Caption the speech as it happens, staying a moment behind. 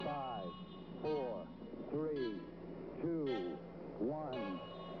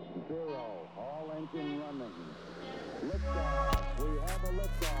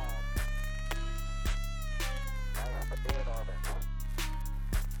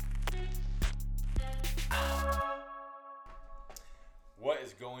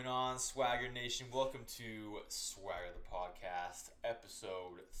going on, Swagger Nation? Welcome to Swagger the Podcast,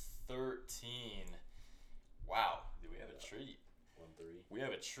 episode 13. Wow, do we have a treat? 1-3. We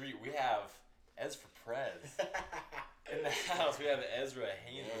have a treat. We have Ezra Prez in the house. We have Ezra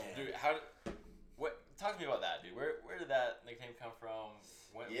Hainsworth. Dude, talk to me about that, dude. Where did that nickname come from?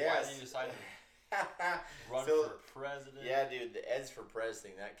 Why did you decide to run for president? Yeah, dude, the Ez for Prez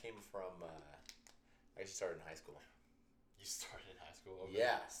thing, that came from, I actually started in high school. You started in high school? Okay.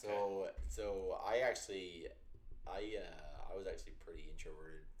 Yeah, so I was actually pretty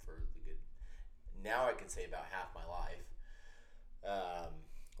introverted for the good, now I can say about half my life.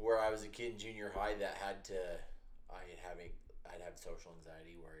 Where I was a kid in junior high that I'd have social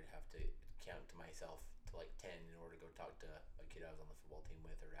anxiety where I'd have to count to myself to like 10 in order to go talk to a kid I was on the football team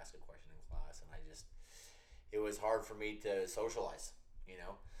with or ask a question in class, and it was hard for me to socialize, you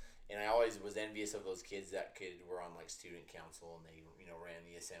know. And I always was envious of those kids that were on like student council and they, you know, ran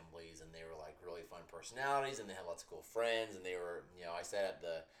the assemblies and they were like really fun personalities and they had lots of cool friends and they were, you know, I sat at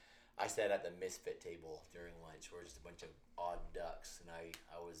the misfit table during lunch where just a bunch of odd ducks, and I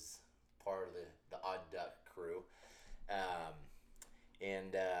was part of the odd duck crew.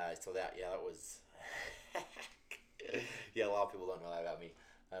 So that was yeah, a lot of people don't know that about me.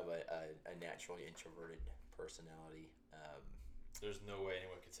 I have a naturally introverted personality. There's no way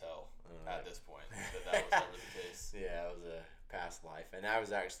anyone could tell at this point that was ever the case. Yeah, it was a past life, and I was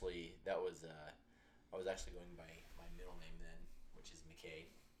actually going by my middle name then, which is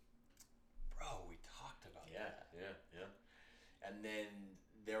McKay. Bro, we talked about that. Yeah. And then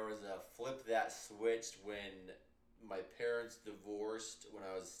there was a flip that switched when my parents divorced when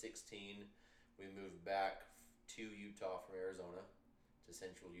I was 16. We moved back to Utah from Arizona, to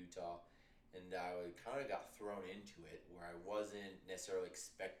central Utah. And I kind of got thrown into it where I wasn't necessarily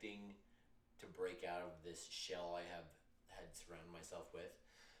expecting to break out of this shell I had surrounded myself with.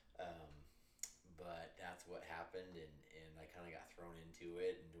 But that's what happened, and I kind of got thrown into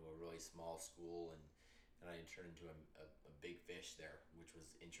a really small school, and I turned into a big fish there, which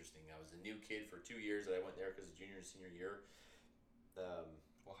was interesting. I was a new kid for 2 years that I went there because junior and senior year.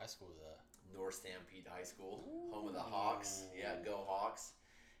 What high school was that? North Stampede High School, home of the Hawks. Yeah, go Hawks.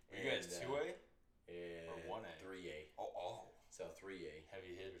 Were you guys 2A? Or 1A? 3A. Oh. So 3A.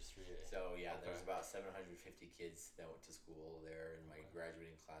 Heavy hitters 3A. So yeah, okay. There's about 750 kids that went to school there, and my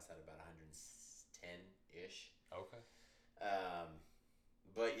graduating class had about 110-ish. Okay.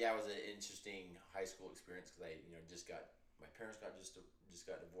 But yeah, it was an interesting high school experience because my parents just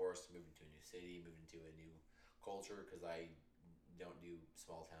got divorced, moved into a new city, moved into a new culture because I don't do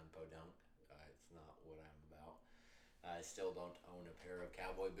small town podunk. It's not what I'm about. I still don't own a pair of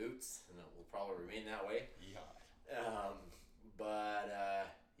cowboy boots, and it will probably remain that way. Yeah.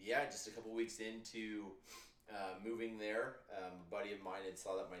 Just a couple weeks into moving there, a buddy of mine had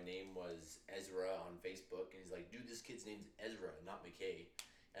saw that my name was Ezra on Facebook, and he's like, dude, this kid's name's Ezra, not McKay.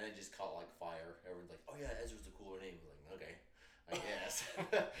 And it just caught like fire. Everyone's like, oh yeah, Ezra's a cooler name. I was like, okay, I guess.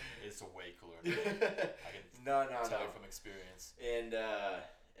 It's a way cooler name. I can tell you from experience. And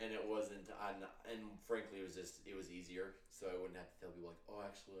it wasn't, and frankly, it was easier, so I wouldn't have to tell people like, oh,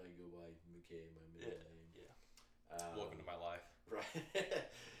 actually, I go by McKay, my middle name. Yeah. Welcome to my life. Right.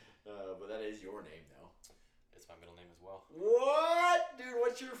 But that is your name, though. It's my middle name as well. What? Dude,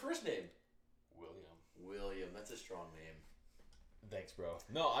 what's your first name? William. That's a strong name. Thanks, bro.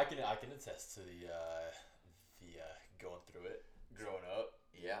 No, I can attest to the going through it, growing up.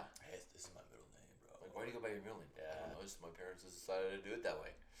 Yeah. Hey, this is my middle name, bro. Like, why do you go by your middle name? Yeah. I don't know. Just my parents just decided to do it that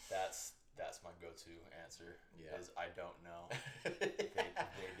way. That's my go-to answer. Yeah. Is I don't know. They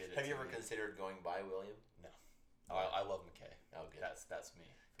did it. Have you ever considered going by William? No. I love McKay. Oh, good. That's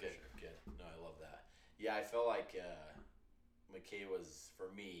me. Good. Sure. Good. No, I love that. Yeah, I felt like McKay was, for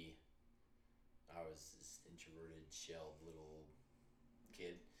me, I was this introverted, shelled little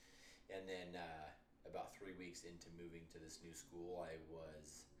kid. And then about 3 weeks into moving to this new school, I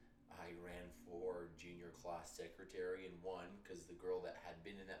ran for junior class secretary and won because the girl that had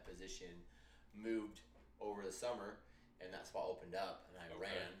been in that position moved over the summer, and that spot opened up, and I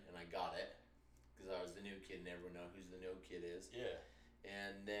ran and I got it because I was the new kid and everyone knows who the new kid is. Yeah.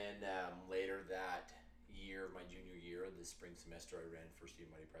 And then later that year, my junior year, the spring semester, I ran for student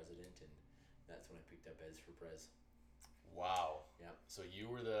body president, and that's when I picked up Ez for Prez. Wow. Yeah. So you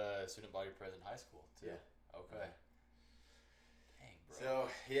were the student body president in high school too? Yeah. Okay. Dang, bro. So,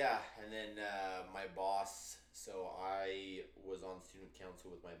 yeah, and then my boss, so I was on student council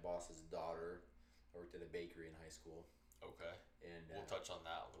with my boss's daughter. I worked at a bakery in high school. Okay. And we'll touch on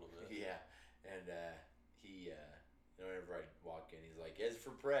that a little bit. Yeah. And he, whenever I walk in, he's like, Ez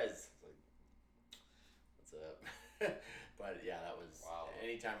for Prez. It's like, what's up? But yeah, that was, wow. And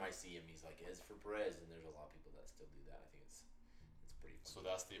anytime I see him, he's like, Ezra Perez, and there's a lot of people that still do that. I think it's pretty funny. So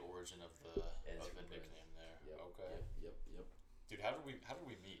that's the origin of the nickname there. Yep. Okay. Yep. Dude, how did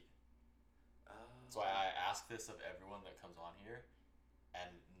we meet? So I ask this of everyone that comes on here,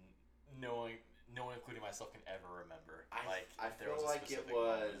 and no one, including myself, can ever remember. I feel like it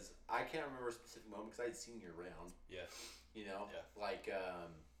was. Moment. I can't remember a specific moment because I'd seen you around. Yeah. You know. Yeah. Like,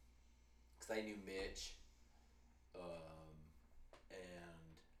 because I knew Mitch,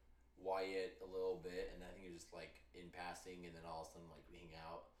 and Wyatt a little bit, and I think it was just like in passing, and then all of a sudden like we hang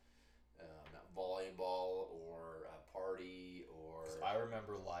out. At volleyball or a party or. I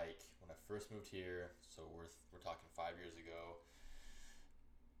remember like when I first moved here, so we're talking 5 years ago.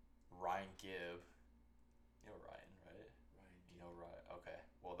 Ryan Gibb, you know Ryan, right? You know Ryan. Okay,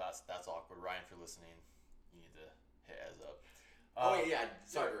 well that's awkward. Ryan, if you're listening, you need to hit Ez up.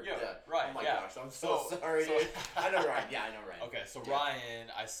 Sorry. Yeah, Oh Ryan. my gosh, I'm so sorry. I know Ryan. Yeah, I know Ryan. Okay, so Ryan,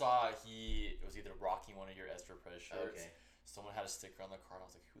 I saw it was either rocking one of your Ezra Perez shirts. Okay. Someone had a sticker on the car, and I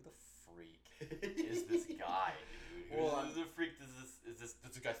was like, "Who the freak is this guy, dude? Who the freak does this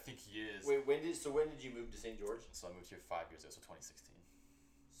guy think he is?" Wait, when did you move to St. George? So I moved here 5 years ago, so 2016.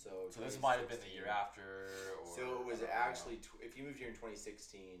 So this might have been the year after. Or, so it was actually if you moved here in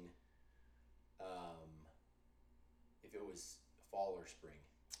 2016. If it was fall or spring.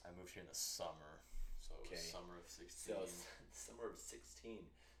 I moved here in the summer, so it was summer of 16. So summer of 16.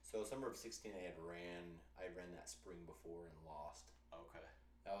 So summer of 16, I ran that spring before and lost. Okay.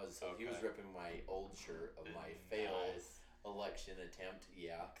 That was he was ripping my old shirt of my failed election attempt.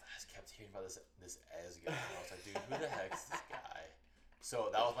 Yeah. I just kept hearing about this Ez guy. I was like, dude, who the heck is this guy? So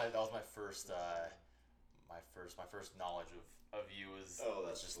that was my first knowledge of you was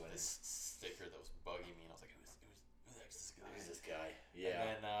just funny. This sticker that was bugging me, and I was like, who the heck is this guy? Who's this guy? Yeah.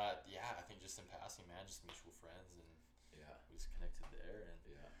 And then I think just in passing, man, just mutual friends, and we just connected there, and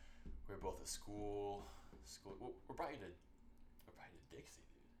we were both at school. What brought you to Dixie,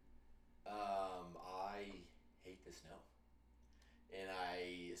 dude? I hate the snow, and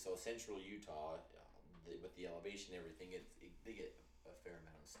so central Utah, with the elevation and everything, they get a fair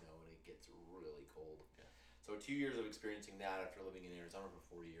amount of snow, and it gets really cold. Yeah. So 2 years of experiencing that after living in Arizona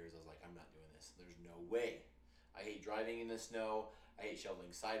for 4 years, I was like, I'm not doing this. There's no way. I hate driving in the snow. I hate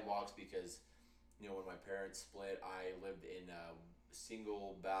shoveling sidewalks because, when my parents split, I lived in a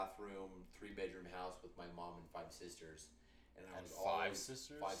single bathroom, 3-bedroom house with my mom and 5 sisters. And I was five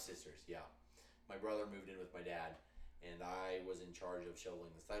sisters? 5 sisters, yeah. My brother moved in with my dad, and I was in charge of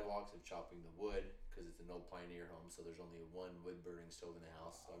shoveling the sidewalks and chopping the wood because it's an old pioneer home, so there's only one wood-burning stove in the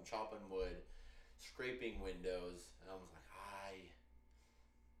house. So I'm chopping wood, scraping windows, and I was like, I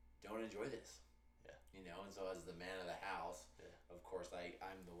don't enjoy this. Yeah. And so as the man of the house, of course,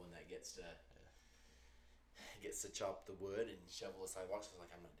 I'm the one that gets to chop the wood and shovel the sidewalks. I was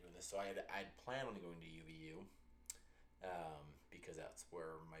like, I'm not doing this. So I'd planned on going to UVU because that's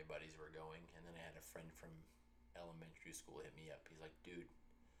where my buddies were going. And then I had a friend from elementary school hit me up. He's like, dude,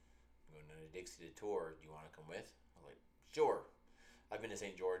 I'm going to Dixie to tour. Do you want to come with? I was like, sure. I've been to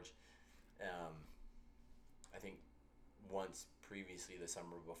St. George. I think once previously the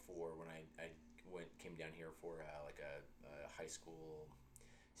summer before when I came down here for a high school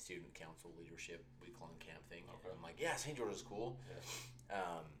student council leadership week-long camp thing. Okay. I'm like, yeah, St. George is cool.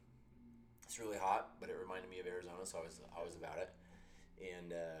 Yeah. It's really hot, but it reminded me of Arizona, so I was about it.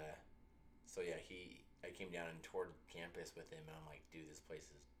 And I came down and toured campus with him, and I'm like, dude, this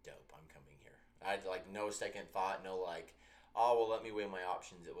place is dope. I'm coming here. I had like no second thought, no like, oh well, let me weigh my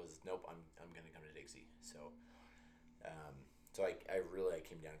options. It was nope. I'm gonna come to Dixie. So, I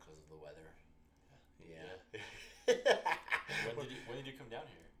came down because of the weather. Yeah. When did you come down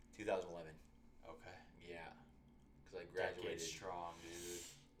here? 2011. Okay. Yeah. Because I graduated. Decade strong, dude.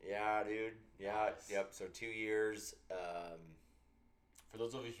 Yeah, dude. Yeah. Nice. Yep. So 2 years. For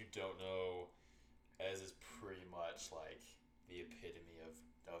those of you who don't know, Ez is pretty much like the epitome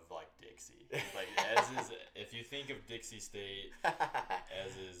of like Dixie. Like Ez is, if you think of Dixie State,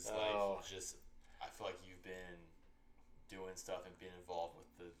 Ez is like just. I feel like you've been doing stuff and being involved with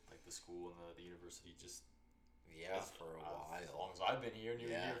the school and the university just for a while. As long as I've been here, and you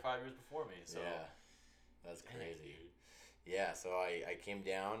were here 5 years before me. So that's crazy. Dude. Yeah, so I came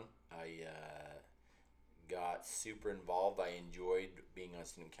down. I got super involved. I enjoyed being on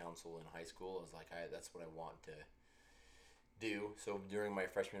student council in high school. I was like, that's what I want to do. So during my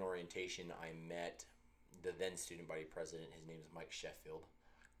freshman orientation, I met the then student body president. His name is Mike Sheffield.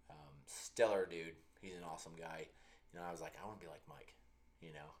 Stellar dude. He's an awesome guy. I was like, I want to be like Mike.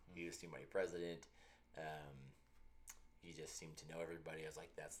 He was student body president. He just seemed to know everybody. I was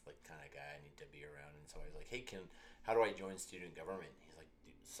like, that's the kind of guy I need to be around. And so I was like, hey, how do I join student government? He's like, dude,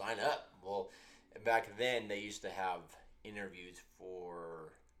 sign up. Well, back then they used to have interviews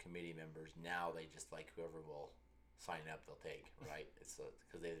for committee members. Now they just like whoever will sign up, they'll take, right? It's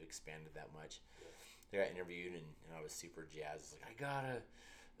because they've expanded that much. Yeah. They got interviewed, and I was super jazzed. Like, I got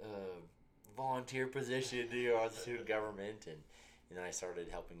a volunteer position, on student government, and then I started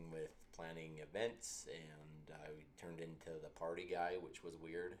helping with planning events, and I turned into the party guy, which was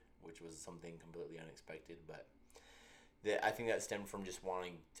weird, which was something completely unexpected, but I think that stemmed from just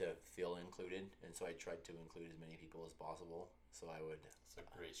wanting to feel included, and so I tried to include as many people as possible. So I would. It's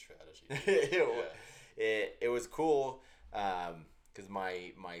a great strategy. It was cool because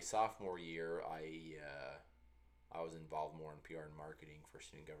my sophomore year I was involved more in PR and marketing for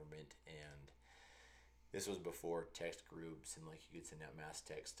student government, and this was before text groups and like you could send out mass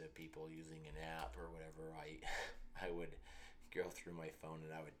text to people using an app or whatever. I would go through my phone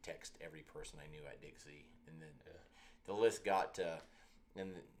and I would text every person I knew at Dixie, and then the list got to,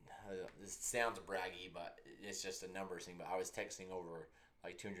 and this sounds braggy, but it's just a numbers thing. But I was texting over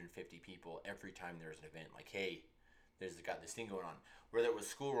like 250 people every time there was an event. Like, hey, there's got this thing going on, whether it was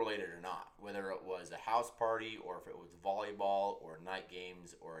school related or not, whether it was a house party or if it was volleyball or night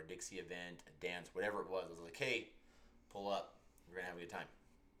games or a Dixie event, a dance, whatever it was. I was like, hey, pull up, we're gonna have a good time.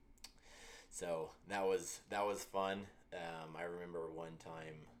 So that was fun. I remember one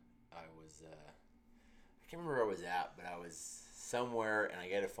time I was. I can't remember where I was at, but I was somewhere, and I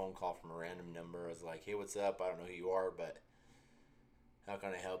get a phone call from a random number. I was like, hey, what's up? I don't know who you are, but how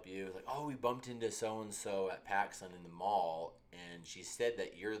can I help you? Like, oh, we bumped into so-and-so at PacSun in the mall, and she said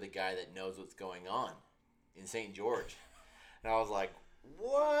that you're the guy that knows what's going on in St. George. And I was like,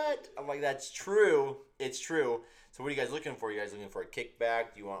 what? I'm like, that's true. It's true. So what are you guys looking for? You guys looking for a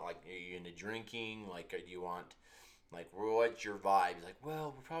kickback? Do you want, like, are you into drinking? Like, do you want, like, what's your vibe? He's like,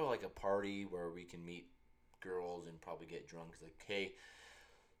 well, we're probably like a party where we can meet girls and probably get drunk. It's like, hey,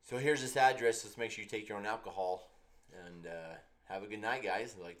 so here's this address. Let's make sure you take your own alcohol and have a good night,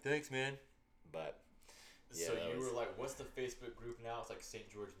 guys. They're like, thanks, man. But yeah, so you were like, what's the Facebook group now? It's like St.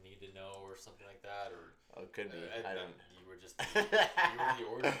 George Need to Know or something like that, or it could be. I don't. You were just you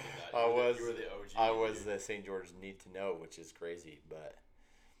were the origin of that. You were the OG. I was the St. George Need to Know, which is crazy, but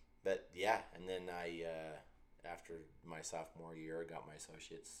yeah. And then I after my sophomore year, I got my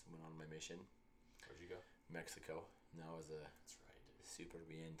associates, went on my mission. Where'd you go? Mexico. And that was That's right, dude. super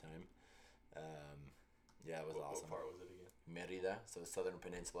bien time. Yeah, it was awesome. What part was it again? Merida, so Southern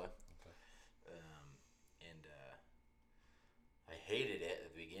Peninsula. Okay. And I hated it at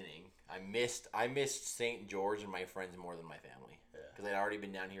the beginning. I missed St. George and my friends more than my family. Because I'd already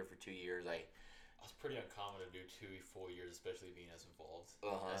been down here for 2 years. It was pretty uncommon to do 2 full years, especially being as involved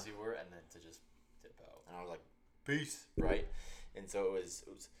as you were, and then to just dip out. And I was like, peace, right? And so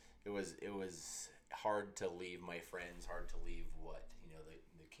it was hard to leave my friends, hard to leave what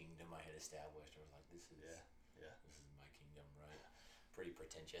the kingdom I had established. I was like, this is my kingdom, right? Pretty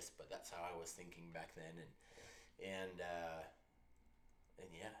pretentious, but that's how I was thinking back then, and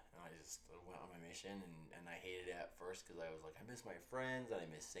I just went on my mission, and I hated it at first because I was like, I miss my friends, and I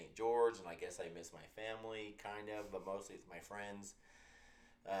miss St. George, and I guess I miss my family, kind of, but mostly it's my friends.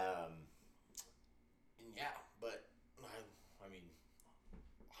 But I mean,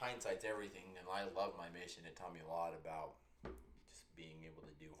 hindsight's everything, and I love my mission. It taught me a lot about just being able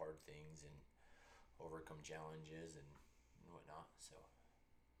to do hard things and overcome challenges and whatnot. So,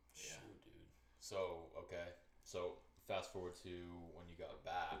 yeah. Shoot, dude. So, okay. So, fast forward to when you got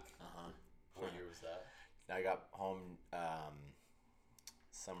back. What year was that? I got home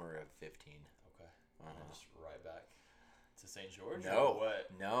summer of 15. Okay. And just right back to St. George? No. Or what?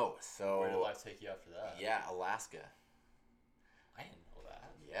 No. So, where did life take you after that? Yeah, Alaska. I didn't know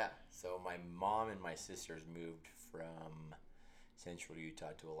that. Yeah. So my mom and my sisters moved from central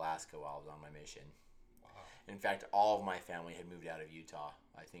Utah to Alaska while I was on my mission. Wow. In fact, all of my family had moved out of Utah.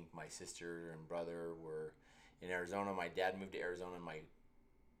 I think my sister and brother were in Arizona. My dad moved to Arizona, and my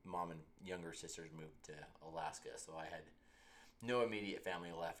mom and younger sisters moved to Alaska. So I had no immediate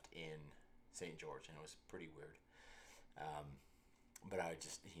family left in St. George, and it was pretty weird. But I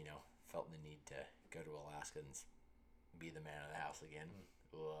just, felt the need to go to Alaska and be the man of the house again.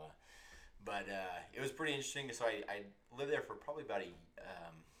 But it was pretty interesting. So I lived there for probably about I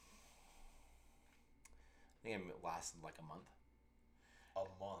think it lasted like a month.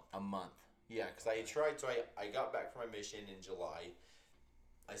 A month? Yeah, because I tried. So I got back from my mission in July.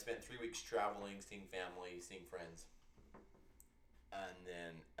 I spent 3 weeks traveling, seeing family, seeing friends. And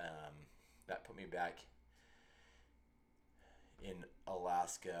then that put me back in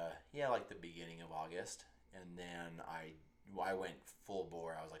Alaska, like the beginning of August. And then I went full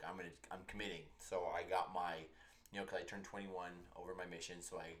bore. I was like, I'm committing. So I got my because I turned 21 over my mission,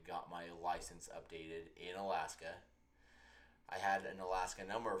 so I got my license updated in Alaska. I had an Alaska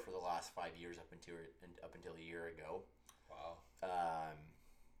number for the last 5 years up until a year ago. Wow.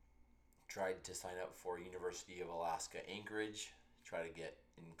 Tried to sign up for University of Alaska Anchorage, try to get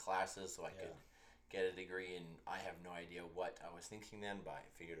in classes so I could get a degree, and I have no idea what I was thinking then, but I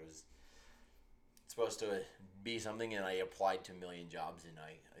figured it was supposed to be something, and I applied to a million jobs, and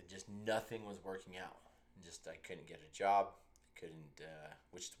I just nothing was working out. I couldn't get a job,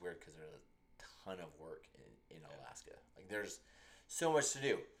 which is weird because there's a ton of work in Alaska. Like there's so much to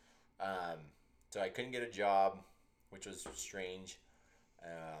do. So I couldn't get a job, which was strange.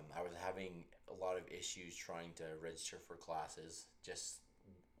 I was having a lot of issues trying to register for classes. Just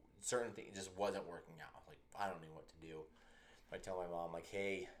certain things just wasn't working out. Like I don't know what to do. I tell my mom like,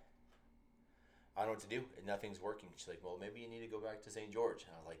 "Hey, I don't know what to do. And nothing's working." She's like, "Well, maybe you need to go back to St. George."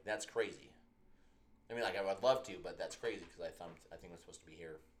 And I was like, "That's crazy." I mean, like I would love to, but that's crazy because I think I'm supposed to be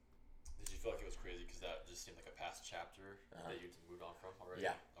here. Did you feel like it was crazy because that just seemed like a past chapter that you moved on from already?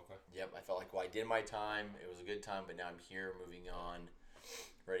 Yeah. Okay. Yep. I felt like, well, I did my time. It was a good time, but now I'm here, moving on,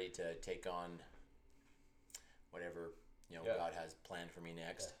 ready to take on whatever God has planned for me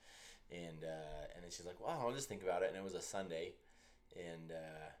next. Yeah. And then she's like, "Well, I'll just think about it." And it was a Sunday, and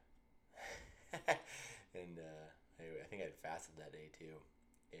I think I'd fasted that day too,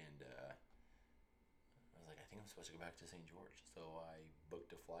 and I was like, I think I'm supposed to go back to St. George, so I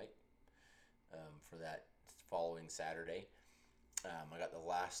booked a flight for that following Saturday. I got the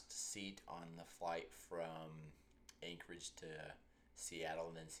last seat on the flight from Anchorage to Seattle,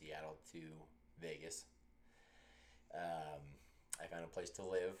 and then Seattle to Vegas. I found a place to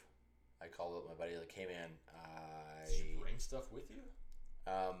live. I called up my buddy, like, "Hey man, Did you bring stuff with you?"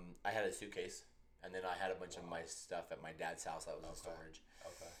 I had a suitcase, and then I had a bunch of my stuff at my dad's house that was in storage.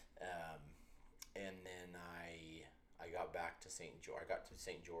 Okay. And then I got back to St. George. I got to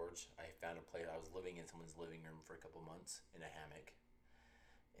St. George. I found a place. I was living in someone's living room for a couple months in a hammock,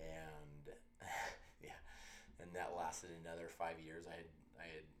 and and that lasted another 5 years. I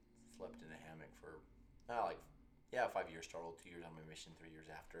had slept in a hammock for 5 years total. 2 years on my mission, 3 years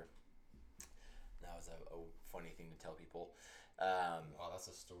after. That was a funny thing to tell people. Wow, that's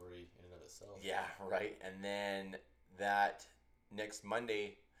a story in and of itself. Yeah, right. And then that next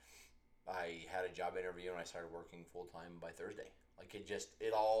Monday, I had a job interview and I started working full time by Thursday. Like it just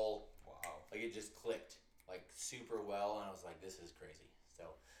clicked like super well, and I was like, this is crazy.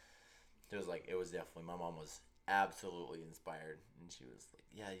 So it was definitely, my mom was absolutely inspired, and she was like,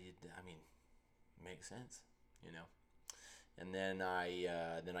 yeah, makes sense, And then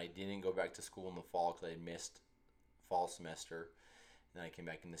I didn't go back to school in the fall because I had missed fall semester. Then I came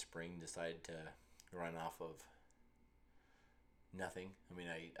back in the spring, decided to run off of nothing. I mean,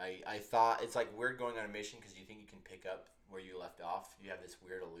 I thought it's like weird going on a mission because you think you can pick up where you left off. You have this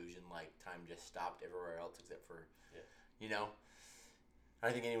weird illusion like time just stopped everywhere else except for,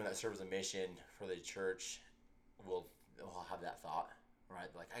 I think anyone that serves a mission for the church will have that thought, right?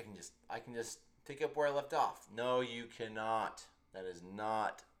 Like I can just pick up where I left off. No, you cannot. That is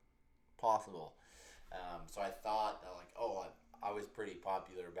not possible. So I thought that I was pretty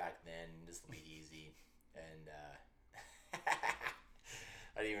popular back then. This will be easy, and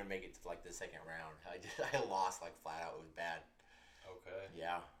I didn't even make it to like the second round. I lost like flat out. It was bad. Okay.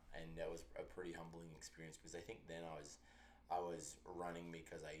 Yeah, and that was a pretty humbling experience because I think then I was running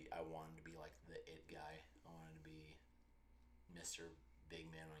because I wanted to be like the it guy. I wanted to be Mr. Big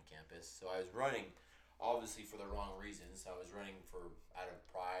Man on campus. So I was running, obviously for the wrong reasons. I was running out of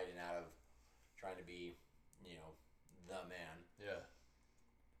pride and out of trying to be, the man. Yeah.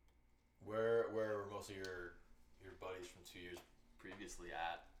 Where were most of your buddies from 2 years previously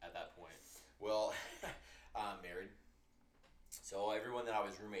at that point? Well, I'm married. So everyone that I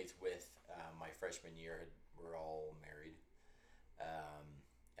was roommates with my freshman year were all married.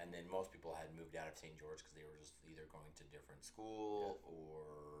 And then most people had moved out of St. George because they were just either going to different school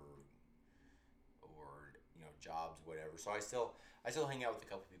or jobs, whatever. So I still hang out with a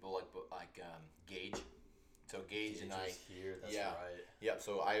couple people like Gage. So Gage and I here. That's right. Yep.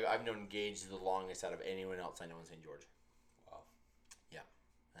 So I've known Gage the longest out of anyone else I know in St. George. Wow. Yeah,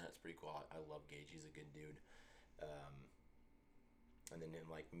 and that's pretty cool. I love Gage. He's a good dude. And then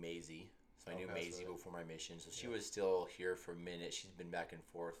like Maisie. So I knew Maisie before my mission. So she was still here for a minute. She's been back and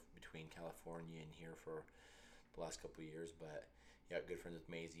forth between California and here for the last couple of years. But yeah, good friends with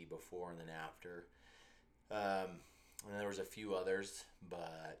Maisie before and then after. And there was a few others,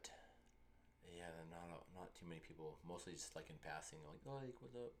 but yeah, not too many people. Mostly just like in passing, like, "Oh, like,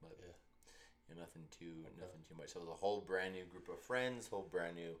 what's up?" But nothing too much. So it was a whole brand new group of friends, whole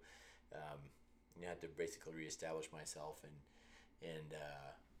brand new I had to basically reestablish myself, and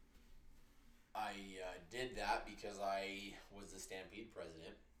I did that because I was the Stampede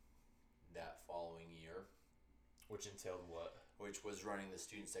president that following year. Which entailed what? Which was running the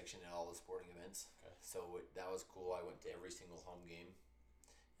student section at all the sporting events. Okay. So that was cool. I went to every single home game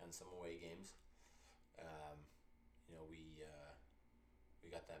and some away games.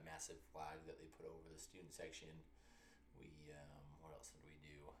 We got that massive flag that they put over the student section. What else did we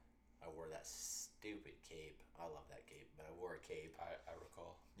do? I wore that stupid cape. I love that cape, but I wore a cape. I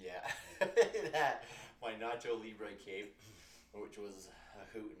recall. Yeah. My Nacho Libre cape, which was a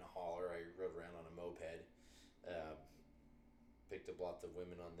hoot and a holler. I rode around on a moped. Picked up lots of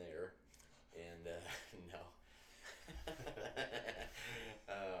women on there. And, no.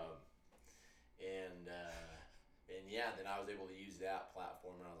 And yeah, then I was able to use that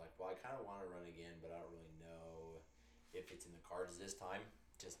platform, and I was like, well, I kind of want to run again, but I don't really know if it's in the cards this time,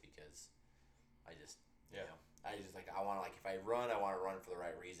 just because I just, you know, I want to, like, if I run, I want to run for the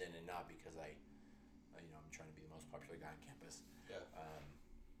right reason and not because I'm trying to be the most popular guy on campus. Yeah.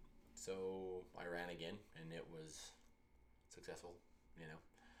 So I ran again, and it was successful,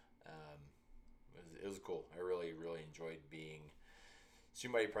 It was cool. I really, really enjoyed being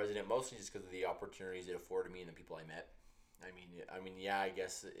student body president, mostly just because of the opportunities it afforded me and the people I met. I mean, yeah, I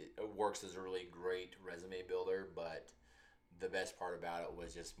guess it works as a really great resume builder, but the best part about it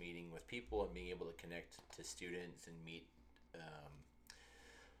was just meeting with people and being able to connect to students and meet,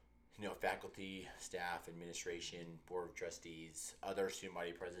 faculty, staff, administration, board of trustees, other student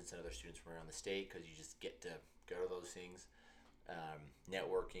body presidents, and other students from around the state, because you just get to go to those things.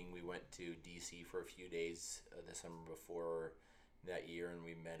 Networking, we went to DC for a few days the summer before that year, and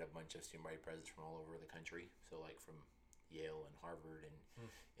we met a bunch of student body presidents from all over the country. So like from Yale and Harvard and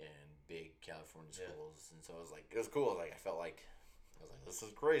big California schools, and so it was cool. I felt like this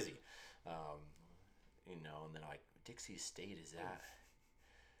is crazy, And then like Dixie State, is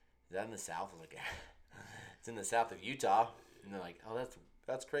that in the South? I was like, it's in the south of Utah, and they're like, oh,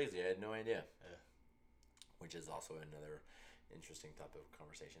 that's crazy. I had no idea. Yeah. Which is also another interesting topic of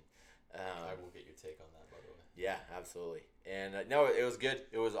conversation. I will get your take on that, by the way. Yeah, absolutely. And no, it was good.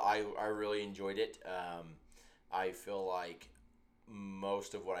 I really enjoyed it. I feel like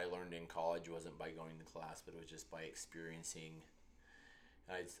most of what I learned in college wasn't by going to class, but it was just by experiencing.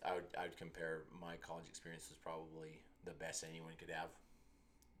 I would compare my college experience was probably the best anyone could have,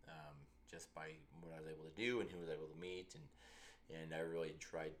 just by what I was able to do and who I was able to meet, and I really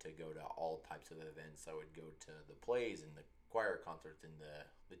tried to go to all types of events. I would go to the plays and the choir concerts and the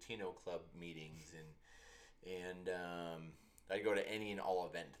Latino club meetings, and I'd go to any and all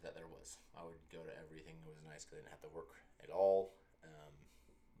event that there was. I would go to everything. It was nice because I didn't have to work at all.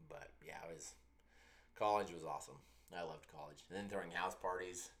 But yeah, college was awesome. I loved college. And then throwing house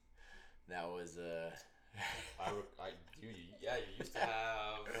parties, that was you used to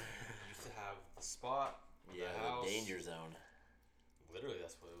have the spot, the house. The danger zone. Literally,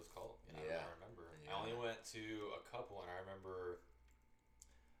 that's what it was called. I remember. Yeah. I only went to a couple, and I remember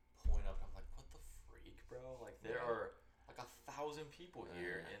pulling up, and I'm like, what the freak, bro? Like, there are like 1,000 people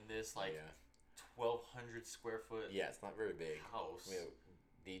here in this 1,200 square foot. Yeah, it's not very big house. We have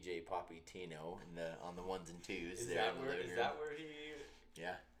DJ Poppy Tino on the ones and twos. Is that where he?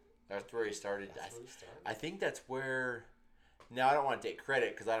 Yeah, that's where he started. That's where he started. I think that's where. Now I don't want to take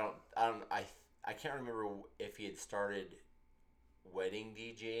credit because I can't remember if he had started wedding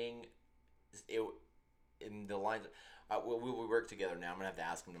DJing. In the lines, we work together now. I'm gonna have to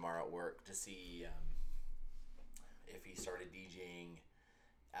ask him tomorrow at work to see if he started DJing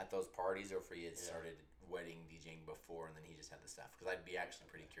at those parties or if he had started wedding DJing before and then he just had the stuff. Because I'd be actually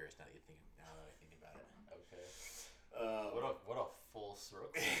pretty curious now that I think about it. Okay. What a full circle,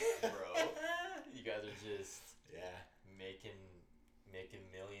 bro. You guys are just making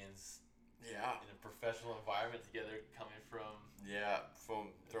millions. Yeah. In a professional environment together, coming from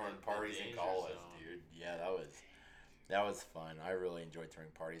throwing parties in college, dude. Yeah, that was fun. I really enjoyed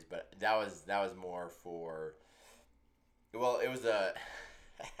throwing parties, but that was more for. Well, it was it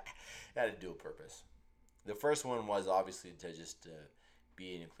had a dual purpose. The first one was obviously to just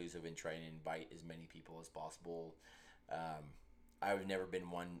be inclusive and try and invite as many people as possible. I've never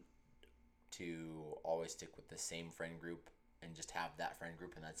been one to always stick with the same friend group and just have that friend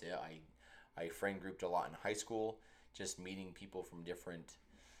group and that's it. I friend grouped a lot in high school, just meeting people from different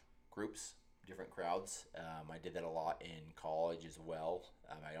groups, different crowds. I did that a lot in college as well.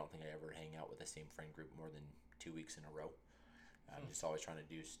 I don't think I ever hang out with the same friend group more than 2 weeks in a row. I'm just always trying to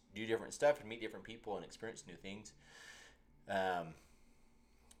do different stuff and meet different people and experience new things.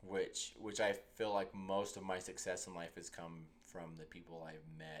 Which I feel like most of my success in life has come from the people I've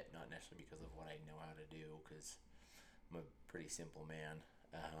met, not necessarily because of what I know how to do, because I'm a pretty simple man.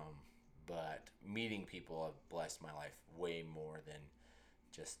 But meeting people have blessed my life way more than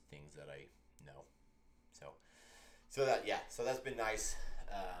just things that I know. So that's been nice.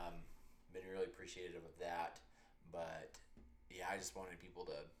 Been really appreciative of that. But yeah, I just wanted people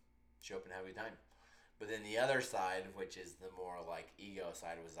to show up and have a good time. But then the other side, which is the more like ego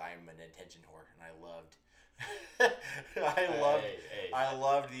side, was I'm an attention whore, and I loved I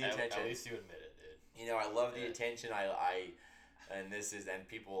loved the attention. At least you admit it, dude. You know, I love the attention. And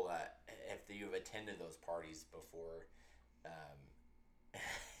people that if you've attended those parties before,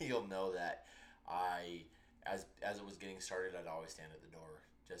 you'll know that as it was getting started, I'd always stand at the door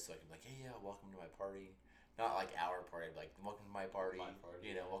just so I could be like, hey, yeah, welcome to my party. Not like our party, I'd be like, welcome to my party.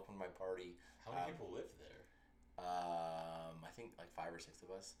 Welcome to my party. How many people live there? I think like 5 or 6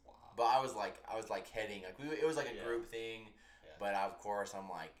 of us. Wow. But I was like heading, like it was like a group thing. Yeah. But of course I'm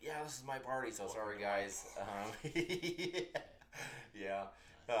like, yeah, this is my party, so sorry guys. Yeah.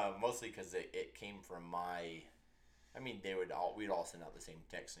 Mostly because it came from my. I mean, we'd all send out the same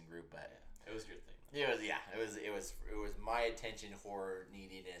texting group, but it was your thing. It was my attention whore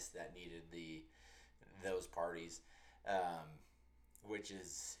neediness that needed those parties, which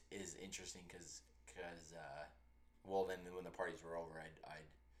is interesting because well, then when the parties were over, I'd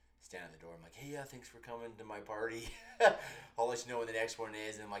stand at the door. I'm like, hey, yeah, thanks for coming to my party. I'll let you know when the next one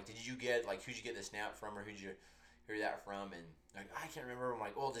is. And I'm like, who'd you get the snap from, or who'd you hear that from? And like, I can't remember. I'm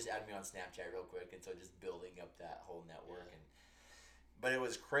like, well, just add me on Snapchat real quick. And so just building up that whole network. But it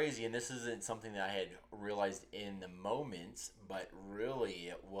was crazy, and this isn't something that I had realized in the moments, but really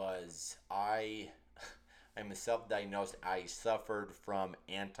it was, I'm a self-diagnosed, I suffered from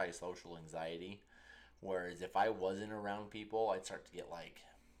antisocial anxiety, whereas if I wasn't around people, I'd start to get like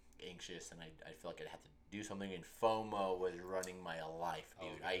anxious, and I'd feel like I'd have to do something, and FOMO was running my life,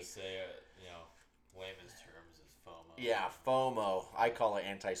 dude. I say, layman's terms is FOMO. Yeah, FOMO. I call it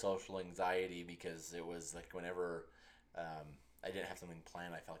antisocial anxiety because it was like whenever I didn't have something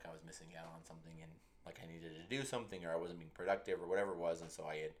planned, I felt like I was missing out on something, and like I needed to do something, or I wasn't being productive, or whatever it was, and so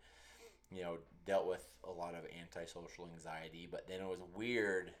I had, dealt with a lot of antisocial anxiety. But then it was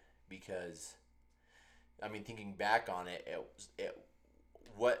weird because, I mean, thinking back on it,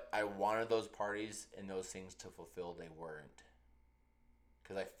 what I wanted those parties and those things to fulfill, they weren't,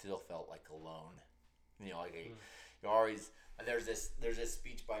 because I still felt like alone. You always. There's this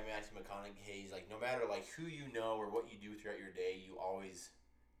speech by Matthew McConaughey. He's like, no matter like who you know or what you do throughout your day, you always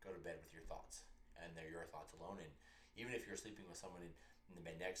go to bed with your thoughts, and they're your thoughts alone. And even if you're sleeping with someone in the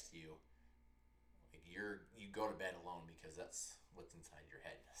bed next to you, like you go to bed alone because that's what's inside your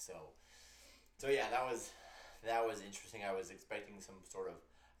head. So yeah, that was interesting. I was expecting some sort of,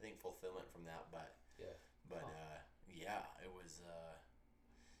 I think, fulfillment from that, but it was,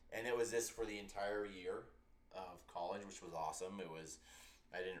 and it was this for the entire year of college, which was awesome.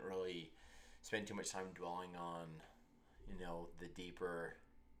 I didn't really spend too much time dwelling on, the deeper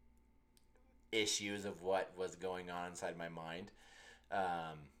issues of what was going on inside my mind.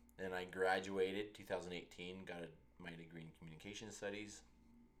 And I graduated 2018, got my degree in communication studies,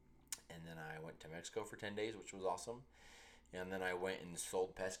 and then I went to Mexico for 10 days, which was awesome. And then I went and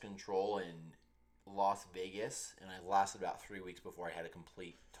sold pest control in Las Vegas, and I lasted about 3 weeks before I had a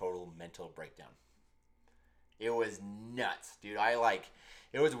complete, total mental breakdown. It was nuts, dude.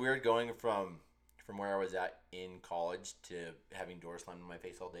 It was weird going from where I was at in college to having doors slammed in my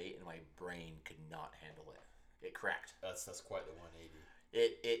face all day, and my brain could not handle it. It cracked. That's quite the 180.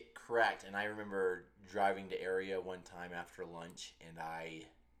 It cracked, and I remember driving to area one time after lunch, and I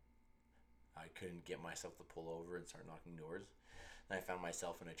couldn't get myself to pull over and start knocking doors. And I found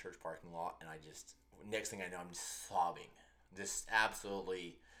myself in a church parking lot, and next thing I know, I'm just sobbing. Just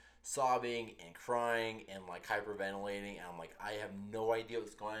absolutely sobbing and crying and like hyperventilating, and I'm like, I have no idea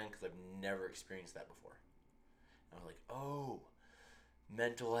what's going on because I've never experienced that before. And I'm like, oh,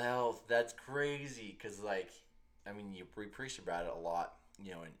 mental health, that's crazy. Because we preached about it a lot,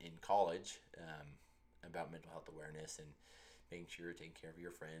 in college, about mental health awareness and making sure you're taking care of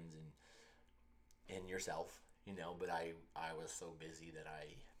your friends and yourself, but I was so busy that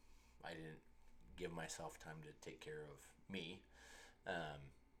I didn't give myself time to take care of me.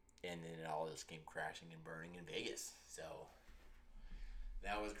 And then it all just came crashing and burning in Vegas. So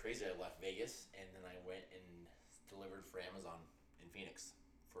that was crazy. I left Vegas, and then I went and delivered for Amazon in Phoenix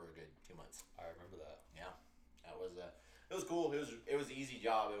for a good 2 months. I remember that. Yeah, it was cool. It was an easy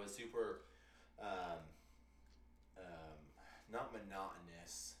job. It was super, not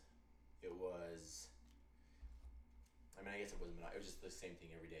monotonous. It was. I guess it wasn't monotonous. It was just the same thing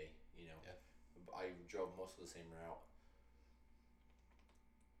every day. Yeah. I drove most of the same route.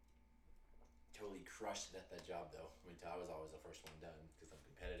 crushed it at that job though. I mean, I was always the first one done because I'm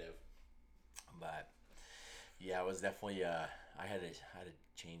competitive. But yeah, it was definitely I had to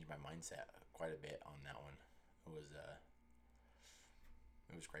change my mindset quite a bit on that one. It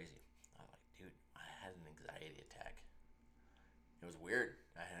was crazy. I was like, dude, I had an anxiety attack. It was weird.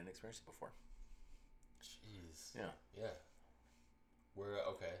 I hadn't experienced it before. Jeez. Yeah. Yeah.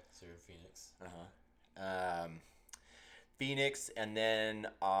 So you're in Phoenix. Phoenix, and then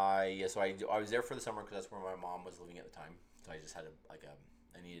I was there for the summer because that's where my mom was living at the time. So I just had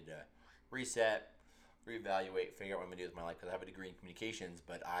I needed to reset, reevaluate, figure out what I'm gonna do with my life because I have a degree in communications,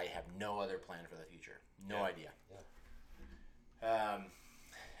 but I have no other plan for the future. No idea. Yeah.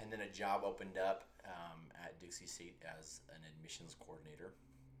 And then a job opened up at Dixie State as an admissions coordinator,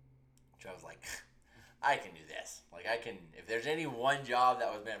 which I was like, I can do this. Like I can, if there's any one job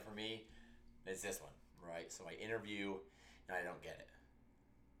that was meant for me, it's this one, right? So I interview and I don't get it.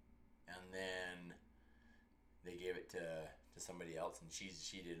 And then they gave it to somebody else, and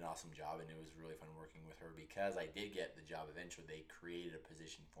she did an awesome job, and it was really fun working with her because I did get the job eventually. They created a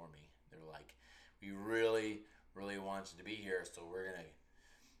position for me. They were like, we really, really want you to be here, so we're going to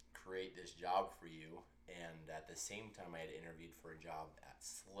create this job for you. And at the same time, I had interviewed for a job at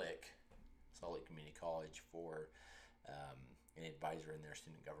SLIC, Salt Lake Community College, for an advisor in their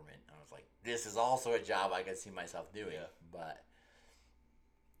student government. And I was like, this is also a job I could see myself doing. Yeah. But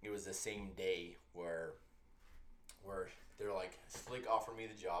it was the same day where they're like, SLIC offered me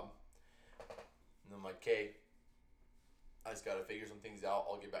the job. And I'm like, okay, I just got to figure some things out.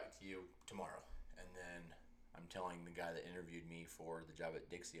 I'll get back to you tomorrow. And then I'm telling the guy that interviewed me for the job at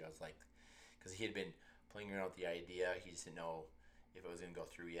Dixie, I was like, because he had been playing around with the idea. He just didn't know if it was going to go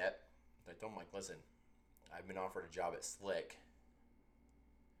through yet. I told him, like, listen, I've been offered a job at SLIC.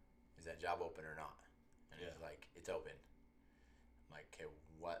 Is that job open or not? And he's like, it's open. I'm like, okay,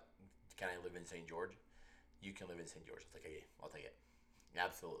 what? Can I live in St. George? You can live in St. George. It's like, okay, I'll take it.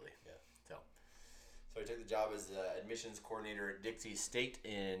 Absolutely. Yeah. So I took the job as admissions coordinator at Dixie State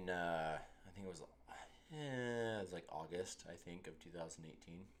in, I think it was like August, I think, of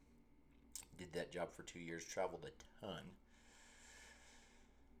 2018. Did that job for 2 years. Traveled a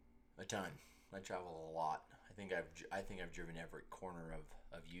ton. I traveled a lot. I think I've driven every corner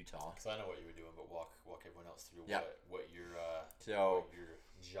of Utah. Because I know what you were doing, but walk everyone else through what your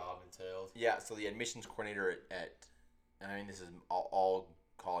job entailed. Yeah, so the admissions coordinator at I mean, this is all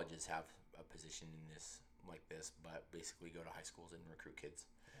colleges have a position in this like this, but basically go to high schools and recruit kids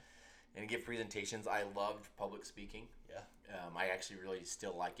and give presentations. I loved public speaking. Yeah. I actually really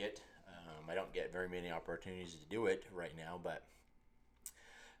still like it. I don't get very many opportunities to do it right now, but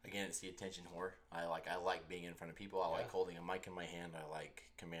again, it's the attention whore. I like being in front of people. I like holding a mic in my hand. I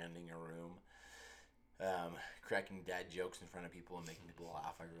like commanding a room. Cracking dad jokes in front of people and making people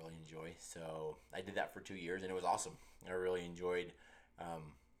laugh, I really enjoy. So I did that for 2 years, and it was awesome. I really enjoyed,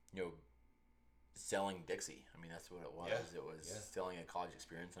 selling Dixie. I mean, that's what it was. Yeah. It was selling a college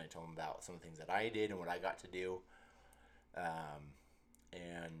experience, and I told them about some of the things that I did and what I got to do.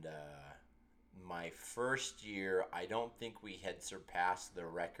 My first year, I don't think we had surpassed the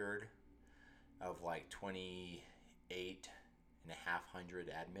record of like 2,800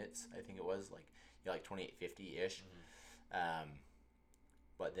 admits. I think it was like 2,850-ish. Mm-hmm.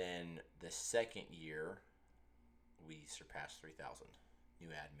 But then the second year, we surpassed 3,000 new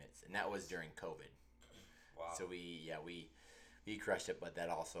admits, and that was during COVID. Wow. So we crushed it, but that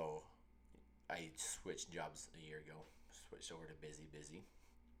also, I switched jobs a year ago. Switched over to busy,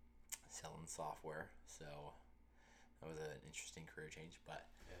 selling software. So that was an interesting career change, but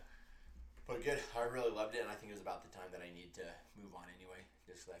good. I really loved it, and I think it was about the time that I needed to move on anyway,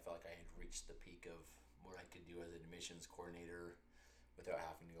 just because I felt like I had reached the peak of what I could do as an admissions coordinator without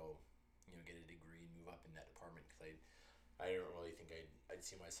having to go, get a degree and move up in that department. Because I didn't really think I'd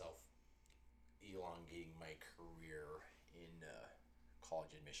see myself elongating my career in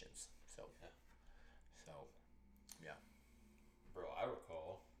college admissions. So yeah. Bro, I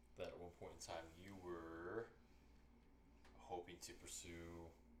recall that at one point in time you were hoping to pursue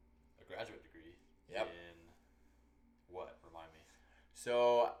a graduate degree. Yep. In what? Remind me.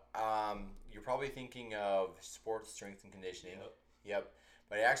 So you're probably thinking of sports strength and conditioning. Yep.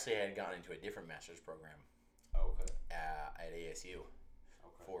 But I actually had gotten into a different master's program. Oh, okay. At ASU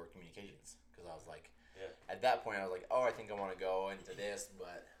for communications, because I was like, at that point I was like, I think I want to go into this,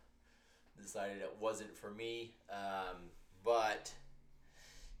 but decided it wasn't for me. But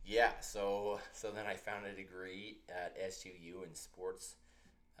yeah, so then I found a degree at SUU in sports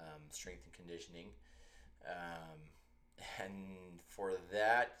strength and conditioning, and for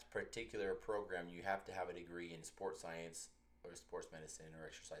that particular program you have to have a degree in sports science or sports medicine or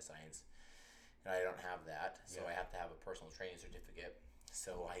exercise science, and I don't have that, so Yeah. I have to have a personal training certificate.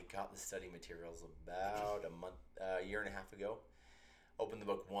 So I got the study materials about a year and a half ago. Opened the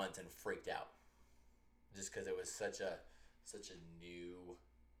book once and freaked out, just because it was such a new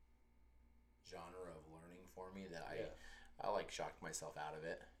genre of learning for me that I like shocked myself out of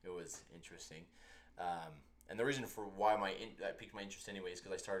it. It was interesting, and the reason for why that piqued my interest anyway is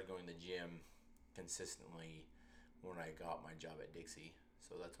because I started going to the gym consistently when I got my job at Dixie.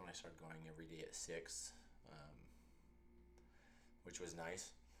 So that's when I started going every day at 6, which was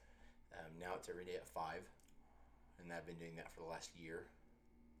nice. Now it's every day at 5, and I've been doing that for the last year,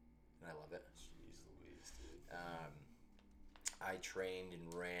 and I love it. Jeez Louise, dude. I trained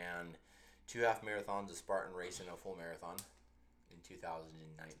and ran 2 half marathons, a Spartan race, and a full marathon in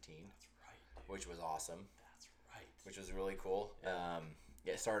 2019. That's right, dude. Which was awesome. That's right. Which was really cool. Yeah.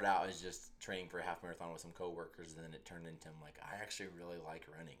 It started out as just training for a half marathon with some coworkers, and then it turned into, I'm like, I actually really like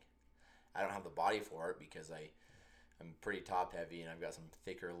running. I don't have the body for it because I'm pretty top heavy and I've got some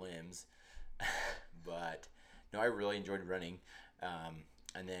thicker limbs, but no, I really enjoyed running.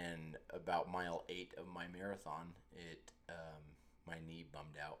 And then about mile 8 of my marathon, my knee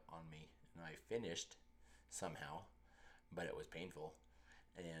bummed out on me, and I finished somehow, but it was painful,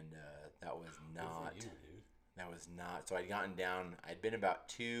 and that was not. Good for you, dude. That was not. So I'd gotten down. I'd been about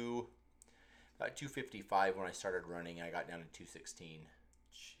 255 when I started running, and I got down to 216.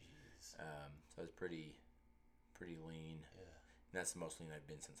 Jeez. So I was pretty lean. Yeah. And that's the most lean I've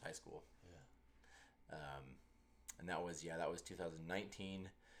been since high school. Yeah. And that was 2019.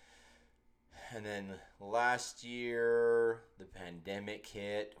 And then last year, the pandemic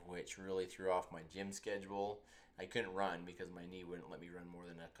hit, which really threw off my gym schedule. I couldn't run because my knee wouldn't let me run more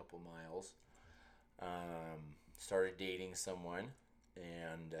than a couple miles. Started dating someone,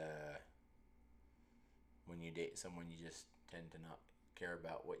 and when you date someone, you just tend to not care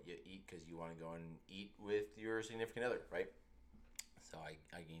about what you eat because you want to go and eat with your significant other, right? So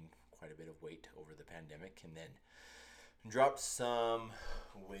I gained quite a bit of weight over the pandemic, and then dropped some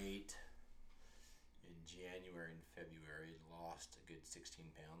weight in January and February. Lost a good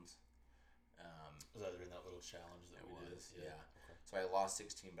 16 pounds. Was that during that little challenge that we did? Yeah. Okay. So I lost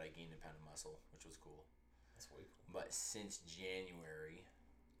 16, but I gained a pound of muscle, which was cool. That's way cool. But since January,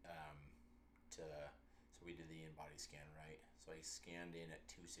 so we did the in-body scan, right? So I scanned in at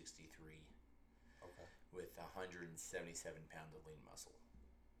 263. Okay. With 177 pounds of lean muscle.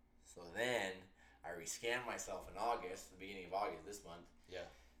 So then I rescanned myself in August, the beginning of August this month.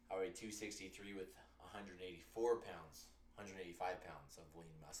 Yeah. I weighed 263 with 185 pounds of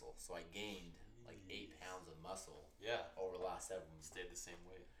lean muscle. So I gained like 8 pounds of muscle. Yeah. Over the last 7 months. Stayed the same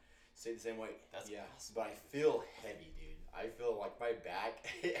weight. Stayed the same weight. That's awesome. But I feel heavy, dude. I feel like my back,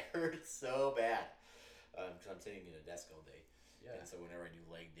 it hurts so bad. Because I'm sitting at a desk all day. Yeah. And so whenever I do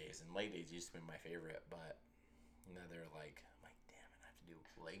leg days, and leg days used to be my favorite, but now they're like, I'm like, damn it, I have to do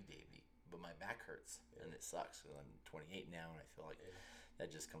leg day. But my back hurts, and it sucks. Because I'm 28 now, and I feel like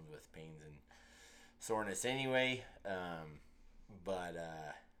that just comes with pains and soreness anyway.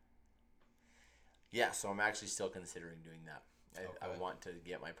 Yeah, so I'm actually still considering doing that. I want to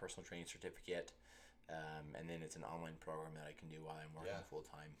get my personal training certificate, and then it's an online program that I can do while I'm working full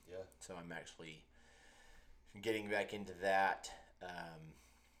time. Yeah. So I'm actually getting back into that,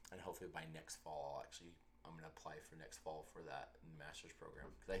 and hopefully by next fall, I'm going to apply for next fall for that master's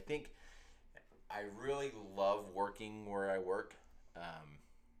program. Because I think I really love working where I work.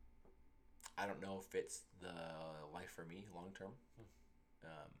 I don't know if it's the life for me long term.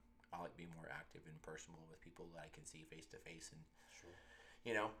 I like being more active and personable with people that I can see face to face, and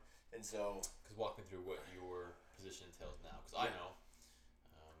and so. Because walk me through what your position entails now, because I know,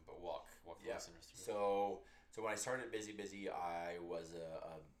 but walk the listeners through. So when I started at Busy, I was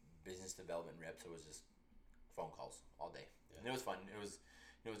a business development rep, so it was just phone calls all day, and it was fun. It was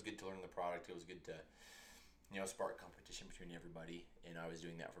good to learn the product. It was good to spark competition between everybody, and I was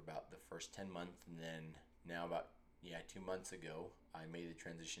doing that for about the first 10 months, and then now about 2 months ago, I made the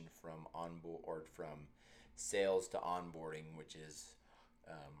transition from sales to onboarding, which is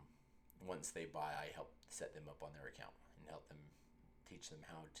once they buy, I help set them up on their account and help them teach them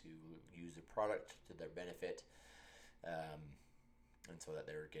how to use the product to their benefit, and so that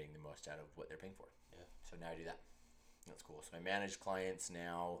they're getting the most out of what they're paying for. Yeah. So now I do that. That's cool. So I manage clients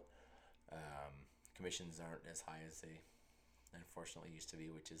now. Commissions aren't as high as they unfortunately used to be,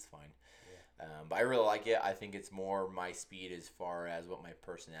 which is fine. Yeah. But I really like it. I think it's more my speed as far as what my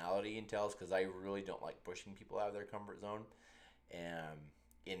personality entails, because I really don't like pushing people out of their comfort zone. And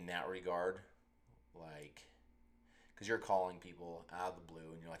in that regard, like, because you're calling people out of the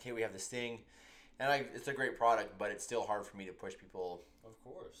blue and you're like, hey, we have this thing, And it's a great product, but it's still hard for me to push people. Of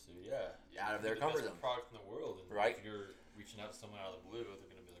course, dude. Yeah. Out of their comfort zone. The best product in the world, and right? If you're reaching out to someone out of the blue, they're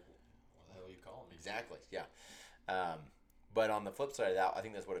gonna be like, "What the hell are you calling me?" Exactly. Yeah. But on the flip side of that, I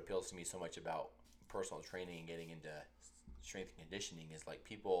think that's what appeals to me so much about personal training and getting into strength and conditioning is like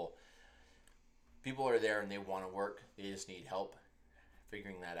people are there and they want to work. They just need help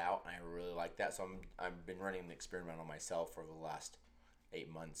figuring that out, and I really like that. So I've been running an experiment on myself for the last 8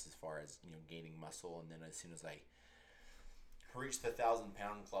 months as far as gaining muscle, and then as soon as I reach the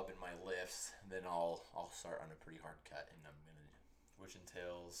 1,000-pound club in my lifts, then I'll start on a pretty hard cut, and I'm gonna. Which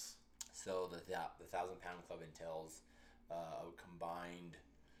entails. So the 1,000-pound club entails a combined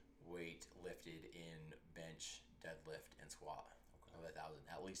weight lifted in bench, deadlift, and squat of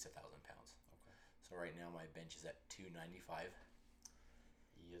at least 1,000 pounds. Okay. So right now my bench is at 295.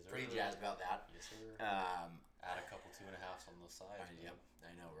 Yes, sir. Pretty jazzed about that. Yes, sir. Add a couple 2.5s on the side. Yep,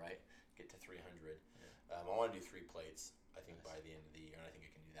 I know, right? Get to 300. Yeah. I want to do 3 plates. I think by the end of the year, and I think I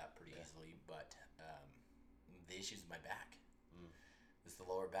can do that pretty easily. But the issue is my back. It's the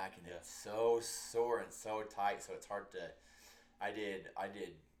lower back, and it's so sore and so tight. So it's hard to. I did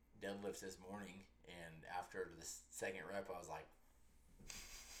deadlifts this morning, and after the second rep, I was like,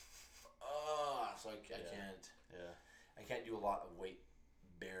 oh, so I can't. Yeah. I can't do a lot of weight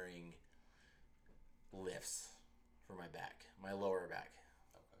bearing lifts for my back, my lower back.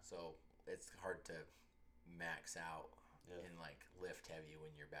 Okay. So it's hard to max out and like lift heavy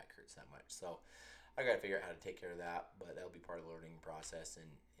when your back hurts that much. So I got to figure out how to take care of that, but that'll be part of the learning process. And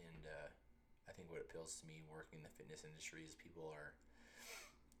I think what appeals to me working in the fitness industry is people are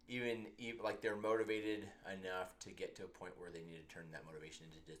even like they're motivated enough to get to a point where they need to turn that motivation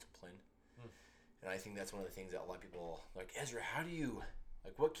into discipline. And I think that's one of the things that a lot of people like, Ezra, how do you,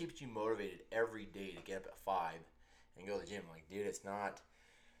 like, what keeps you motivated every day to get up at 5 and go to the gym? I'm like, dude, it's not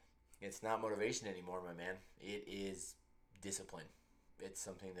motivation anymore, my man. It is discipline. It's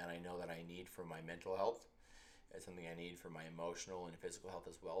something that I know that I need for my mental health. It's something I need for my emotional and physical health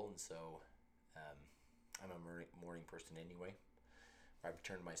as well. And so I'm a morning person anyway. I've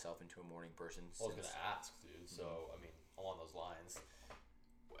turned myself into a morning person. I was going to ask, dude. So, I mean, along those lines,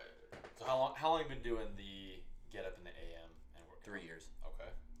 so how long have you been doing the get up in the AM and work? 3 years. Okay.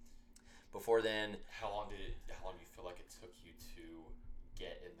 Before then, how long do you feel like it took you to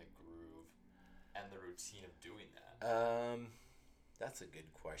get in the groove and the routine of doing that? That's a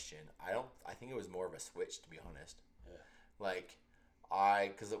good question. I think it was more of a switch, to be honest. Yeah. Like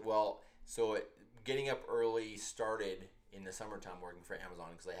getting up early started in the summertime working for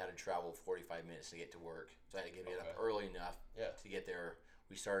Amazon because I had to travel 45 minutes to get to work. So I had to get up early enough to get there.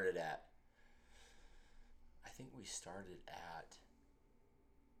 We started at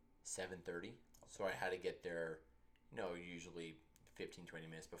 7:30. So I had to get there, usually 15, 20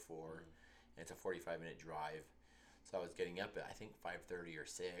 minutes before. And it's a 45-minute drive. So I was getting up at, I think, 5:30 or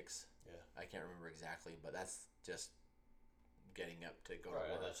 6. Yeah. I can't remember exactly, but that's just getting up to go to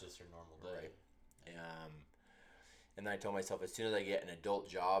Right, work. that's just your normal day. Right. And then I told myself as soon as I get an adult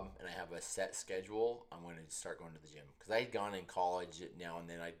job and I have a set schedule, I'm going to start going to the gym. Because I had gone in college now and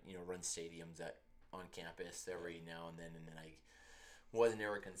then. I run stadiums on campus every now and then I wasn't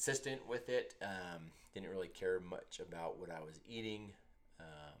ever consistent with it. Didn't really care much about what I was eating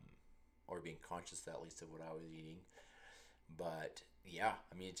or being conscious at least of what I was eating. But yeah,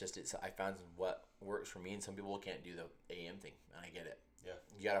 I mean, I found what works for me, and some people can't do the AM thing, and I get it. Yeah.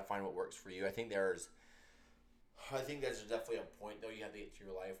 You got to find what works for you. I think there's definitely a point, though, you have to get to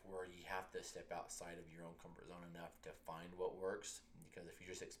your life where you have to step outside of your own comfort zone enough to find what works, because if you're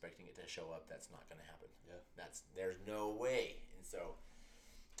just expecting it to show up, that's not going to happen. Yeah. There's no way. And so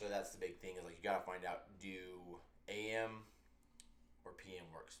that's the big thing is, like, you got to find out, do AM or PM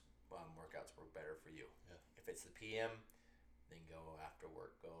workouts work better for you? Yeah. If it's the PM, then go after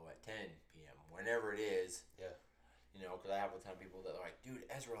work, go at 10 p.m., whenever it is. Yeah. Because I have a ton of people that are like, dude,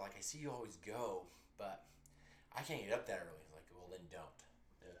 Ezra, like, I see you always go, but I can't get up that early. Like, well, then don't.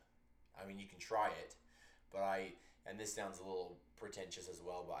 Yeah. I mean, you can try it, but and this sounds a little pretentious as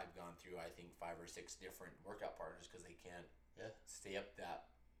well, but I've gone through, I think, 5 or 6 different workout partners because they can't stay up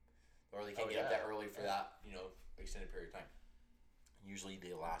or they can't get up that early for that, extended period of time. Usually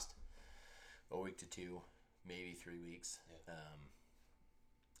they last a week to 2, maybe 3 weeks. Yeah.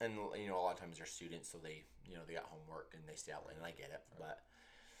 And a lot of times they're students, so they they got homework and they stay out late, and I get it. Right.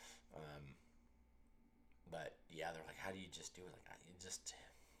 But yeah, they're like, how do you just do it? Like,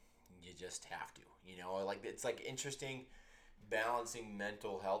 you just have to. Like, it's like interesting balancing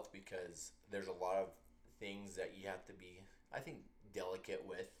mental health, because there's a lot of things that you have to be, I think, delicate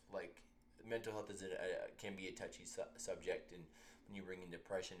with. Like, mental health can be a touchy subject, and and you bring in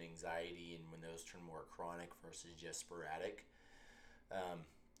depression, anxiety, and when those turn more chronic versus just sporadic,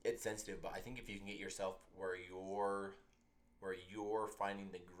 it's sensitive. But I think if you can get yourself where you're finding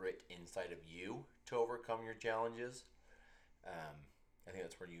the grit inside of you to overcome your challenges, I think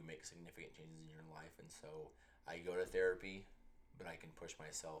that's where you make significant changes in your life. And so I go to therapy, but I can push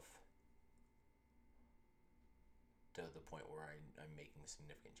myself to the point where I'm making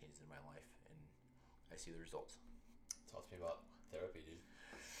significant changes in my life, and I see the results. Talk to me about therapy, dude.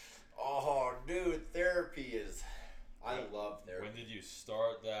 Oh, dude, therapy is... I love therapy. When did you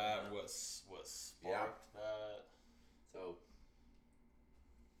start that? What sparked that? So,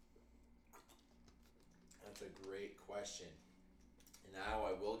 that's a great question. And now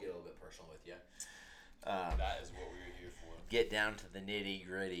I will get a little bit personal with you. That is what we were here for. Get down to the nitty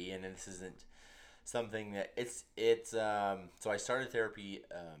gritty, and this isn't something that it's so I started therapy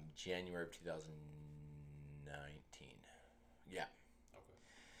January of 2019. Yeah. Okay.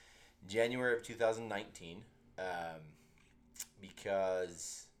 January of 2019,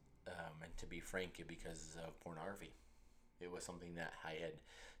 because and to be frank, because of pornography. It was something that I had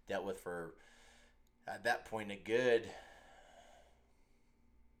dealt with for, at that point, a good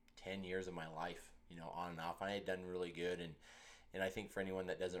 10 years of my life, on and off. I had done really good, and I think for anyone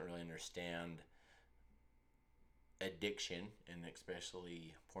that doesn't really understand addiction, and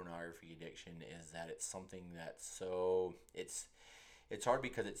especially pornography addiction, is that it's something that's so, it's hard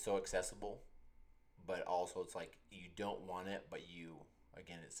because it's so accessible, but also it's like you don't want it, but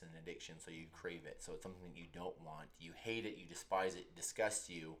again, it's an addiction, so you crave it. So it's something that you don't want. You hate it, you despise it, disgusts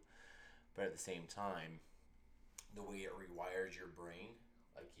you, but at the same time, the way it rewires your brain,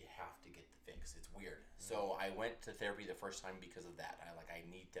 like you have to get the fix. It's weird. So I went to therapy the first time because of that. I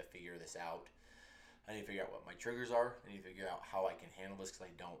need to figure this out. I need to figure out what my triggers are. I need to figure out how I can handle this, because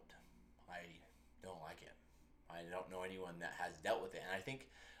I don't like it. I don't know anyone that has dealt with it, and I think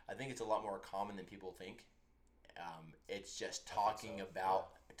it's a lot more common than people think. It's just talking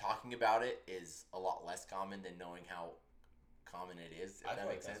about it is a lot less common than knowing how common it is. If that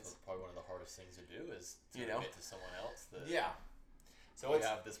makes sense. That's probably one of the hardest things to do is to admit to someone else that So we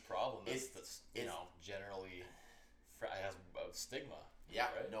have this problem that's generally has a stigma. Yeah,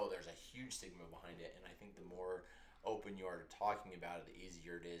 right? No, there's a huge stigma behind it, and I think the more open you are to talking about it, the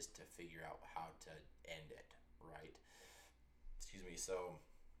easier it is to figure out how to end it, right? Excuse me. So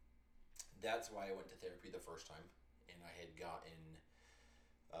that's why I went to therapy the first time, and I had gotten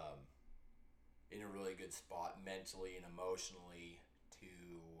in a really good spot mentally and emotionally to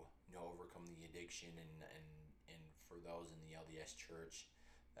overcome the addiction, and for those in the LDS church,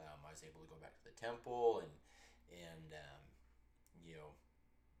 I was able to go back to the temple and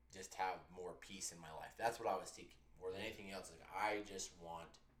just have more peace in my life. That's what I was seeking more than anything else. Like, I just want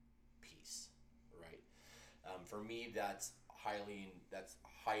peace, right? For me, that's high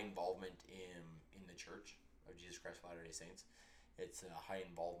involvement in the Church of Jesus Christ of Latter-day Saints. It's a high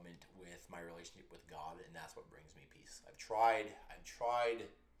involvement with my relationship with God, and that's what brings me peace. I've tried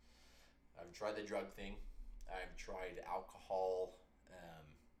the drug thing. I've tried alcohol.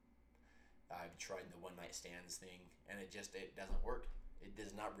 I've tried the one night stands thing, and it doesn't work. It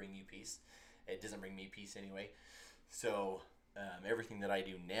does not bring you peace. It doesn't bring me peace anyway. So everything that I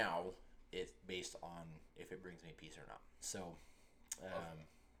do now is based on if it brings me peace or not. So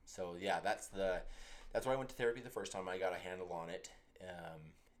that's why I went to therapy the first time. I got a handle on it,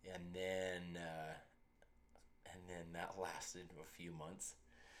 and then that lasted a few months,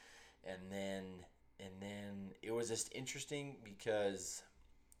 and then it was just interesting because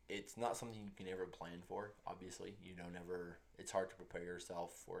it's not something you can ever plan for. Obviously, it's hard to prepare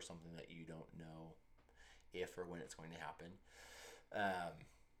yourself for something that you don't know if or when it's going to happen.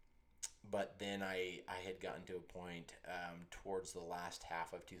 But then I had gotten to a point towards the last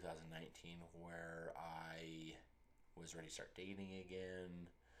half of 2019 where I was ready to start dating again.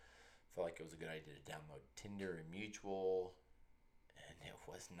 Felt like it was a good idea to download Tinder and Mutual, and it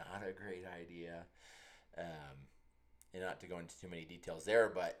was not a great idea. And not to go into too many details there,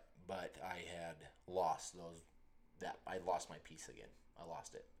 but I had lost I lost my peace again. I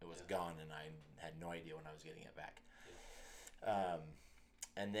lost it. It was gone, and I had no idea when I was getting it back.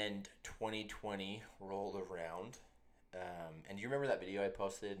 And then 2020 rolled around, and do you remember that video I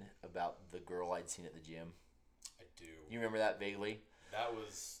posted about the girl I'd seen at the gym? I do. You remember that vaguely? That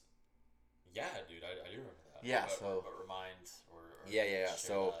was, yeah, dude. I do remember that. Yeah. But remind or yeah.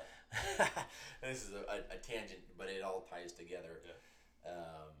 So that. this is a tangent, but it all ties together. Yeah.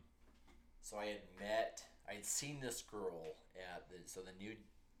 So I had seen this girl at the new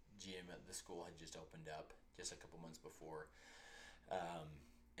gym at the school had just opened up just a couple months before.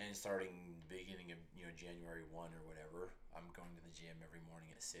 And starting beginning of January 1 or whatever, I'm going to the gym every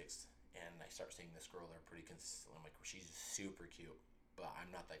morning at 6, and I start seeing this girl there pretty consistently. I'm like, she's super cute, but I'm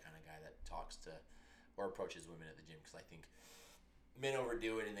not that kind of guy that talks to or approaches women at the gym, because I think men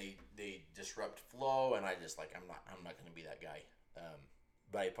overdo it and they disrupt flow, and I just like I'm not going to be that guy.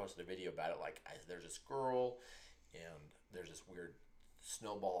 But I posted a video about it. Like, there's this girl, and there's this weird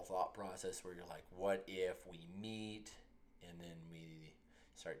snowball thought process where you're like, what if we meet and then we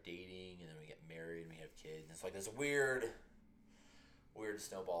start dating and then we get married and we have kids? And it's like this weird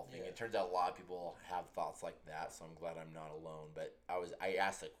snowball thing. It turns out a lot of people have thoughts like that, so I'm glad I'm not alone. But I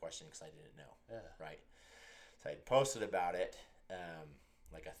asked that question because I didn't know. Right. So I posted about it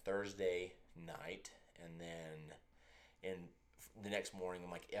like a Thursday night, and then the next morning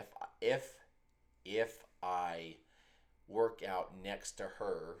I'm like, if I work out next to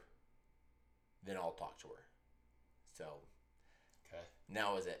her, then I'll talk to her. So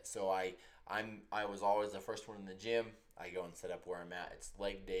now is it. So I was always the first one in the gym. I go and set up where I'm at. It's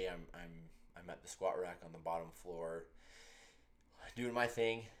leg day. I'm at the squat rack on the bottom floor, doing my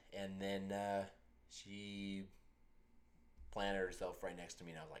thing, and then she planted herself right next to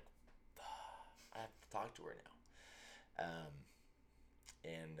me, and I was like, I have to talk to her now.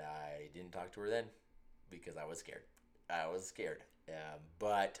 And I didn't talk to her then because I was scared.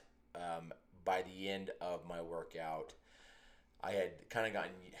 But by the end of my workout, I had kind of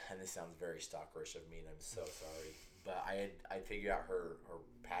gotten, and this sounds very stalkerish of me, and I'm so sorry, but I figured out her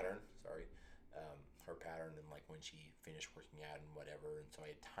pattern. Her pattern, and like when she finished working out and whatever, and so I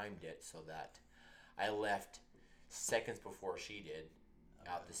had timed it so that I left seconds before she did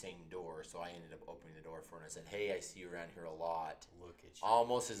out the same door. So I ended up opening the door for her, and I said, "Hey, I see you around here a lot. Look at you.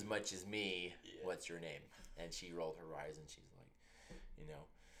 Almost as much as me. Yeah. What's your name?" And she rolled her eyes, and she's like,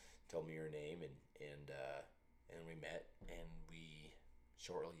 told me her name, and we met, and we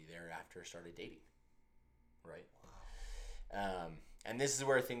shortly thereafter started dating. Right. Wow. And this is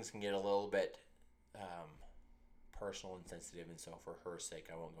where things can get a little bit personal and sensitive, and so for her sake,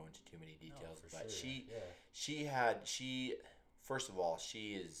 I won't go into too many details. No, but sure. she first of all,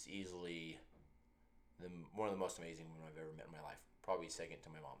 she is easily one of the most amazing women I've ever met in my life. Probably second to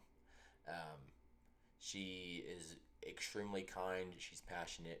my mom. She is extremely kind. She's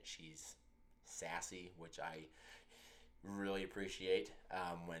passionate. She's sassy, which I really appreciate.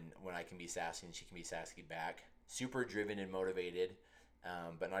 When I can be sassy and she can be sassy back. Super driven and motivated,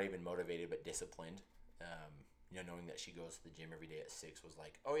 but not even motivated, but disciplined. Knowing that she goes to the gym every day at 6 was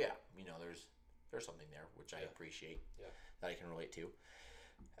like, oh yeah, there's something there, which I appreciate, that I can relate to.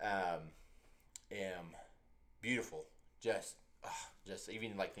 Beautiful, just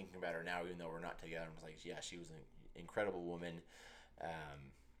even like thinking about her now, even though we're not together, I'm like, yeah, she was an incredible woman,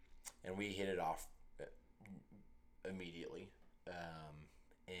 and we hit it off immediately,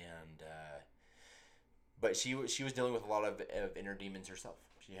 but she was dealing with a lot of inner demons herself.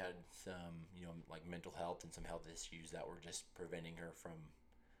 She had some, like mental health and some health issues that were just preventing her from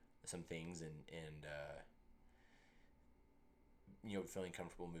some things, and feeling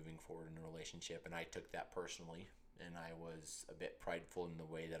comfortable moving forward in a relationship. And I took that personally, and I was a bit prideful in the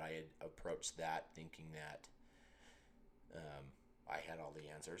way that I had approached that, thinking that I had all the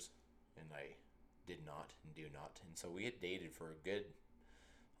answers, and I did not and do not. And so we had dated for a good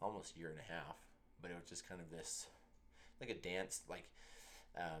almost year and a half, but it was just kind of this, like a dance, like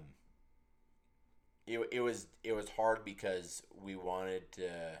it was hard because we wanted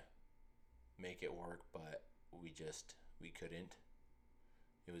to make it work, but we couldn't.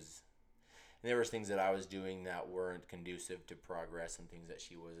 There was things that I was doing that weren't conducive to progress, and things that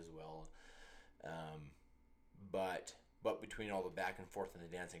she was as well. But between all the back and forth and the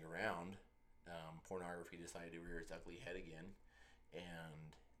dancing around, pornography decided to rear its ugly head again,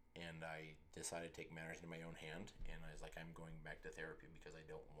 and I decided to take matters into my own hand, and I was like, I'm going back to therapy because I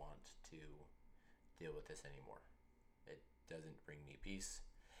don't want to deal with this anymore. It doesn't bring me peace.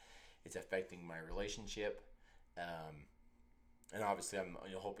 It's affecting my relationship, and obviously I'm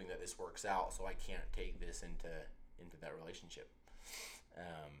hoping that this works out, so I can't take this into that relationship.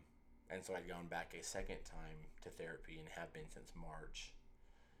 And so I'd gone back a second time to therapy, and have been since March.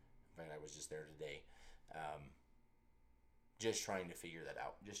 In fact, I was just there today. Just trying to figure that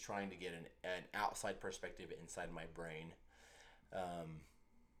out. Just trying to get an outside perspective inside my brain,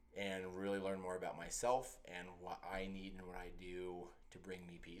 and really learn more about myself and what I need and what I do to bring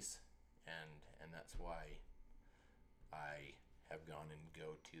me peace. And that's why I have gone and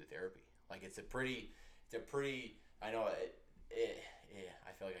go to therapy. Like it's a pretty. I know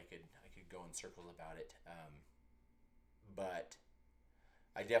I feel like I could go in circles about it, but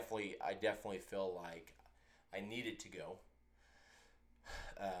I definitely feel like I needed to go.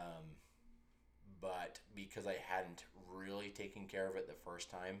 But because I hadn't really taken care of it the first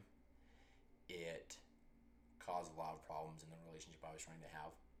time, it caused a lot of problems in the relationship I was trying to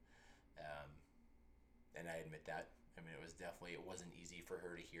have. And I admit that. I mean, it wasn't easy for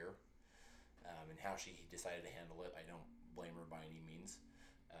her to hear. And how she decided to handle it, I don't blame her by any means.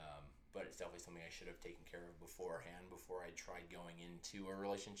 But it's definitely something I should have taken care of beforehand before I tried going into a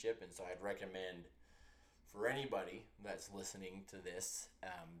relationship. And so I'd recommend for anybody that's listening to this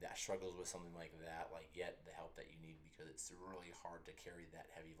that struggles with something like that, like, get the help that you need, because it's really hard to carry that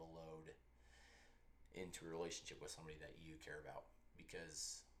heavy of a load into a relationship with somebody that you care about,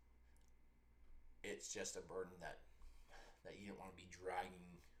 because it's just a burden that you don't want to be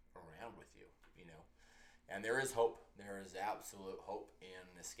dragging around with you, you know. And there is hope. There is absolute hope in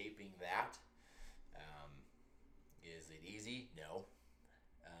escaping that. Is it easy? No.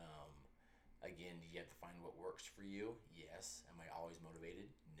 Again, do you have to find what works for you? Yes. Am I always motivated?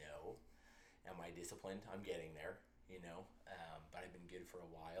 No. Am I disciplined? I'm getting there, you know. But I've been good for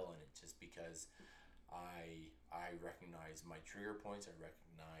a while, and it's just because I recognize my trigger points. I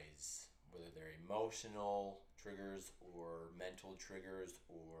recognize whether they're emotional triggers or mental triggers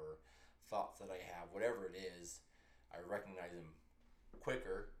or thoughts that I have, whatever it is. I recognize them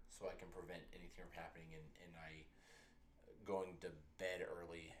quicker so I can prevent anything from happening, and going to bed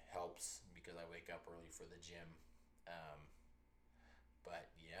early helps because I wake up early for the gym.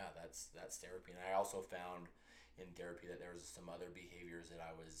 But yeah, that's therapy. And I also found in therapy that there was some other behaviors that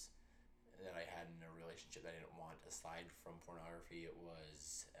I had in a relationship that I didn't want aside from pornography. It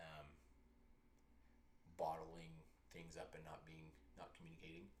was bottling things up and not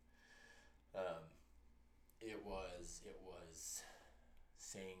communicating. It was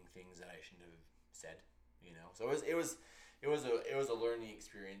saying things that I shouldn't have said, you know. So it was a learning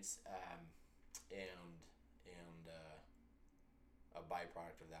experience, and a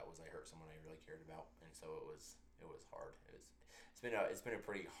byproduct of that was I hurt someone I really cared about, and so it was hard. It's been a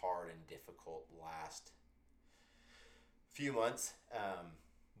pretty hard and difficult last few months,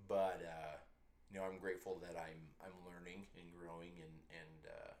 but you know, I'm grateful that I'm learning and growing, and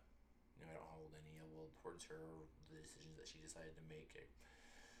you know, I don't hold any ill will towards her or the decisions that she decided to make. I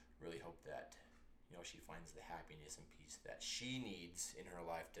really hope that, you know, she finds the happiness and peace that she needs in her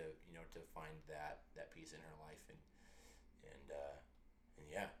life to, you know, to find that peace in her life, and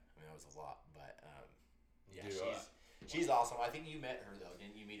yeah, I mean, that was a lot, but yeah, she's awesome. I think you met her though,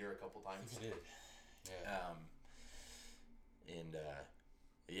 didn't you? Meet her a couple times. I did. Yeah.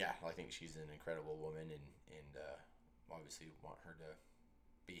 Yeah, I think she's an incredible woman, and obviously want her to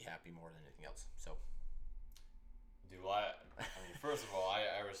be happy more than anything else. So, dude, I mean, first of all,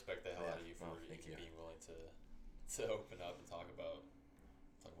 I respect the hell out of you for being willing to open up and talk about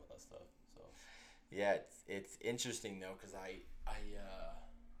that stuff. So, yeah, it's interesting though, because I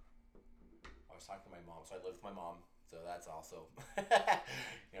was talking to my mom. So I live with my mom. So that's also,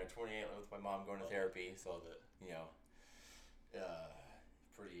 you know, 28, live with my mom, going to therapy. So, you know,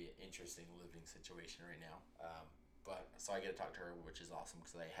 pretty interesting living situation right now. But so I get to talk to her, which is awesome,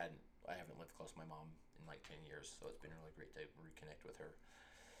 because I haven't lived close to my mom in like 10 years. So it's been really great to reconnect with her.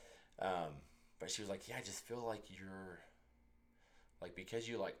 But she was like, yeah, I just feel like you're, like, because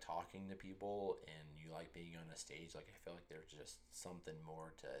you like talking to people and you like being on a stage, like, I feel like there's just something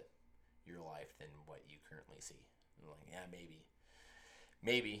more to your life than what you currently see. And I'm like, yeah,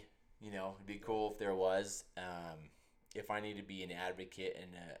 maybe, you know, it'd be cool if there was. If I need to be an advocate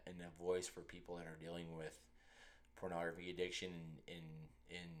and a voice for people that are dealing with pornography addiction,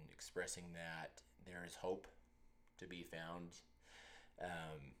 in expressing that there is hope to be found,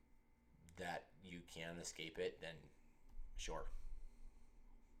 that you can escape it, then sure,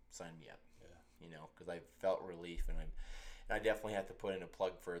 sign me up. Yeah. You know, because I felt relief, and I definitely have to put in a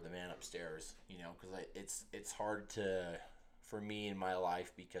plug for the man upstairs, you know, because it's hard for me in my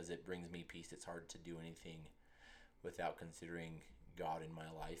life, because it brings me peace. It's hard to do anything without considering God in my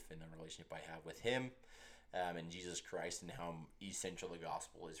life and the relationship I have with Him, and Jesus Christ, and how essential the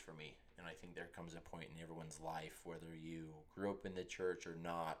gospel is for me. And I think there comes a point in everyone's life, whether you grew up in the church or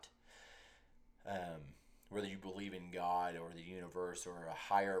not, whether you believe in God or the universe or a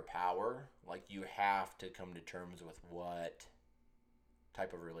higher power, like, you have to come to terms with what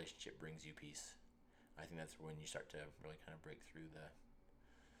type of relationship brings you peace. I think that's when you start to really kind of break through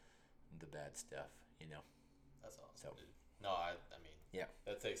the bad stuff, you know. That's awesome, dude. No, I mean, yeah,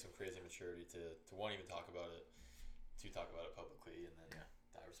 that takes some crazy maturity to want to even talk about it, publicly, and then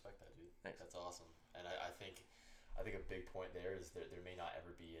I respect that, dude. Thanks. That's awesome. And I think a big point there is that there may not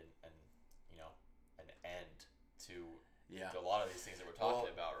ever be an end to Yeah. to a lot of these things that we're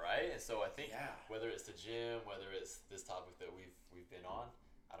talking about, right? And so I think Yeah. whether it's the gym, whether it's this topic that we've been on,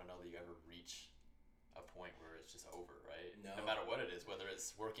 I don't know that you ever reach a point where it's just over, right? No matter what it is, whether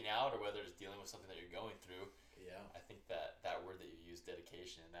it's working out or whether it's dealing with something that you're going through. Yeah. I think that word that you use,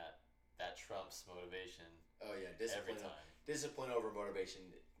 dedication, that trumps motivation. Oh yeah, discipline. Every time. Discipline over motivation,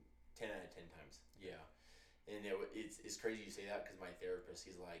 10 out of 10 times. Yeah. And it's crazy you say that because my therapist,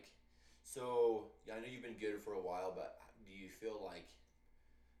 he's like, so I know you've been good for a while, but do you feel like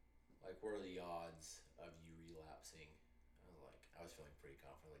what are the odds of you relapsing? I was feeling pretty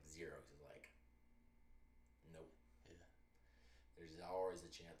confident, like 0. He's like, nope. Yeah. There's always a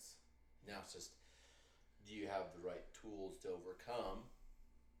chance. Now it's just, do you have the right tools to overcome,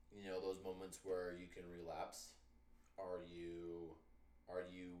 those moments where you can relapse? Are you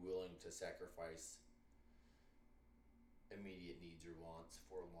willing to sacrifice immediate needs or wants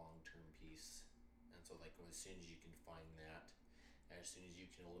for long-term peace? And so as soon as you can find that, and as soon as you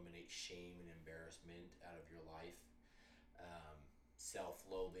can eliminate shame and embarrassment out of your life,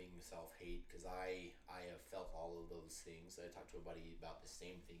 self-loathing, self-hate, because I have felt all of those things. I talked to a buddy about the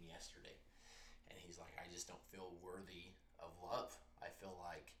same thing yesterday, and he's like, I just don't feel worthy of love. I feel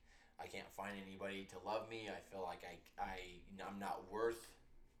like I can't find anybody to love me. I feel like I'm not worth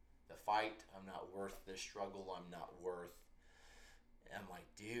the fight. I'm not worth the struggle. I'm not worth. And I'm like,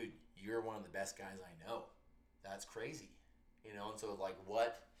 dude, you're one of the best guys I know. That's crazy, And so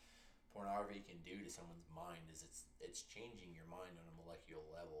what pornography can do to someone's mind is it's changing your mind on a molecular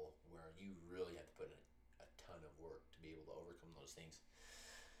level where you really have to put in a ton of work to be able to overcome those things.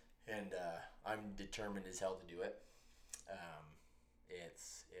 And I'm determined as hell to do it.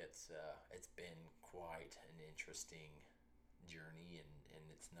 It's been quite an interesting journey, and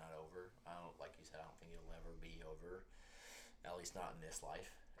it's not over. Like you said, I don't think it'll ever be over, at least not in this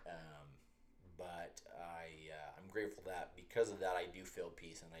life. But I'm grateful that because of that I do feel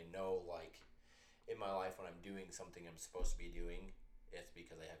peace, and I know in my life when I'm doing something I'm supposed to be doing, it's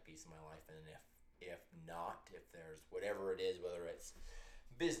because I have peace in my life. And if not, if there's whatever it is, whether it's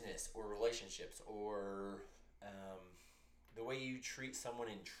business or relationships or the way you treat someone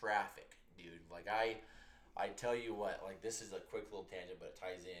in traffic, dude. I tell you what, this is a quick little tangent, but it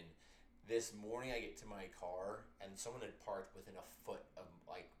ties in. This morning I get to my car and someone had parked within a foot of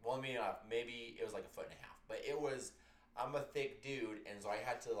maybe it was a foot and a half, but I'm a thick dude, and so I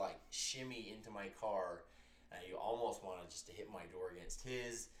had to shimmy into my car, and I almost wanted just to hit my door against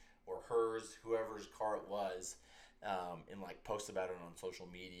his or hers, whoever's car it was, and post about it on social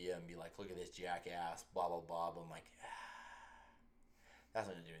media and be like, look at this jackass, blah blah blah. But I'm like, that's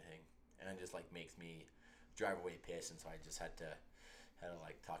not gonna do anything, and it just makes me drive away pissed. And so I just had to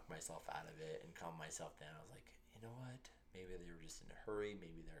talk myself out of it and calm myself down. I was like, you know what? Maybe they were just in a hurry.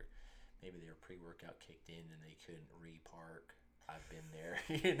 Maybe their pre-workout kicked in and they couldn't re-park. I've been there,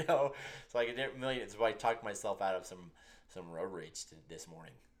 So I didn't really. So I talked myself out of some road rage this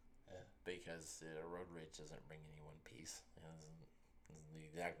morning. Yeah. Because road rage doesn't bring anyone peace. It's the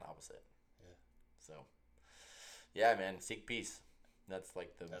exact opposite. Yeah. So, yeah, man, seek peace. That's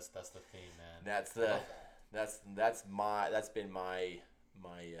that's the theme, man. That's been my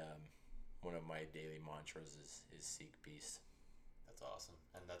one of my daily mantras is seek peace. That's awesome,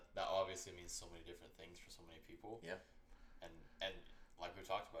 and that obviously means so many different things for so many people. Yeah. And like we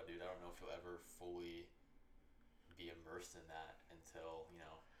talked about, dude, I don't know if you'll ever fully be immersed in that until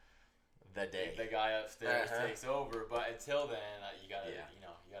the day the guy upstairs takes over. But until then, you gotta you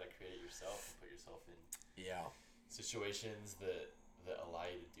gotta create it yourself and put yourself in situations that allow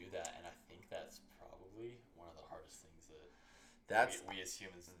you to do that. And I think that's probably one of the hardest things that we as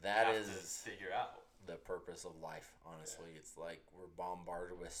humans have to figure out. The purpose of life, honestly. Yeah. It's we're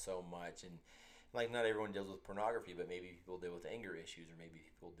bombarded with so much, and not everyone deals with pornography, but maybe people deal with anger issues, or maybe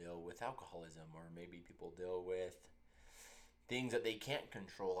people deal with alcoholism, or maybe people deal with things that they can't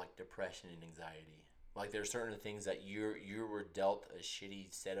control, like depression and anxiety. There's certain things that you were dealt a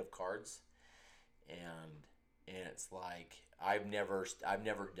shitty set of cards, and it's I've never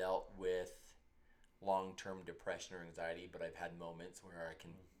dealt with long-term depression or anxiety, but I've had moments where I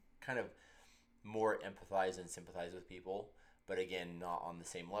can kind of more empathize and sympathize with people, but again, not on the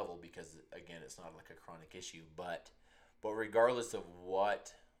same level, because again, it's not a chronic issue. But regardless of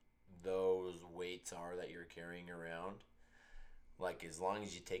what those weights are that you're carrying around, as long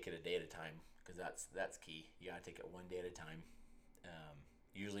as you take it a day at a time, because that's key. You gotta take it one day at a time.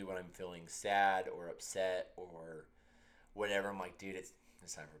 Usually when I'm feeling sad or upset or whatever, I'm like, dude, it's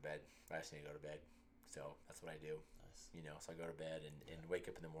time for bed. I just need to go to bed. So that's what I do. Nice. So I go to bed and wake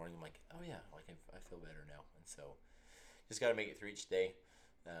up in the morning. I'm like, oh yeah, I feel better now. And so just got to make it through each day.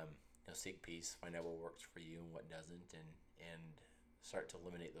 seek peace, find out what works for you and what doesn't, and start to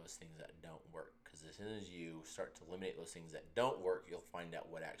eliminate those things that don't work. Because as soon as you start to eliminate those things that don't work, you'll find out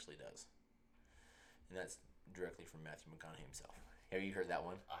what actually does. And that's directly from Matthew McConaughey himself. Have you heard that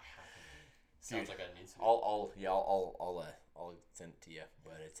one? I haven't. Sounds like I need to. I'll send it to you.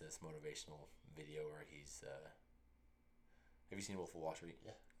 But it's this motivational video where he's. Have you seen Wolf of Wall Street?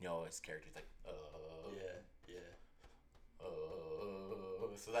 Yeah. No, his character's like. Yeah.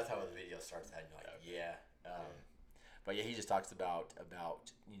 So that's how the video starts. And you're like, yeah. But yeah, he just talks about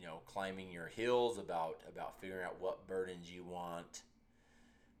climbing your hills, about figuring out what burdens you want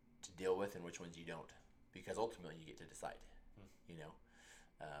to deal with and which ones you don't, because ultimately you get to decide.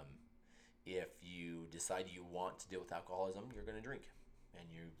 If you decide you want to deal with alcoholism, you're going to drink, and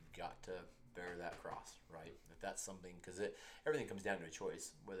you've got to bear that cross, right? If that's something, because everything comes down to a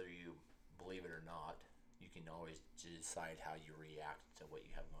choice, whether you believe it or not. You can always decide how you react to what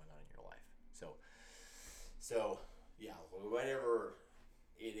you have going on in your life. So yeah, whatever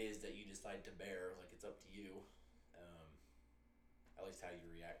it is that you decide to bear, like, it's up to you. At least how you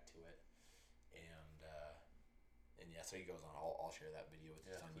react to it, and yeah. So he goes on. I'll share that video with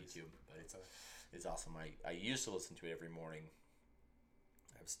you on YouTube. But it's awesome. I used to listen to it every morning.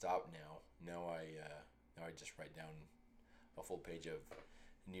 I've stopped now. Now I just write down a full page of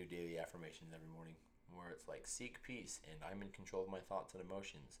new daily affirmations every morning, where it's like, seek peace, and I'm in control of my thoughts and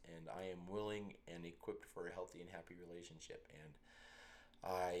emotions, and I am willing and equipped for a healthy and happy relationship, and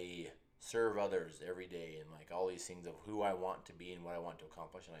I serve others every day, and like all these things of who I want to be and what I want to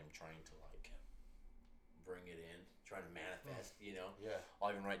accomplish, and I'm trying to like bring it in, trying to manifest, Yeah.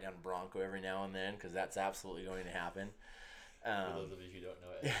 I'll even write down Bronco every now and then, because that's absolutely going to happen. For those of you who don't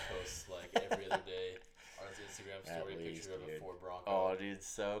know, Ed posts like every other day on his Instagram story picture of a Ford Bronco. Oh, dude,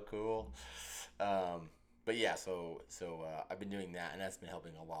 so cool. But yeah, so I've been doing that, and that's been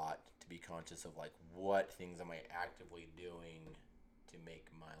helping a lot to be conscious of like what things am I actively doing to make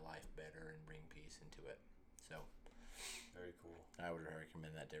my life better and bring peace into it. So very cool. I would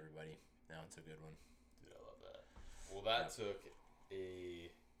recommend that to everybody. No, it's a good one. Dude, I love that. Well, that took a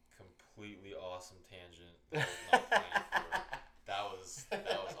completely awesome tangent that I was not planning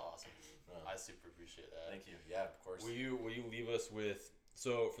for. That was awesome. I super appreciate that. Thank you. Yeah, of course. Will you leave us with,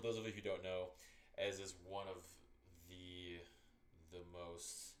 so for those of you who don't know, Ez is one of the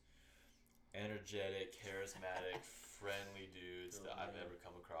most energetic, charismatic, friendly dudes that I've ever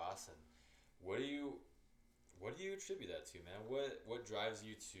come across. And what do you attribute that to, man? What drives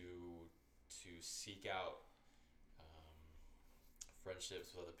you to seek out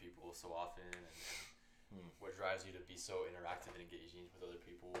friendships with other people so often, and what drives you to be so interactive and engaging with other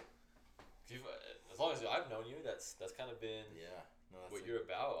people? As long as I've known you, that's kind of been what you're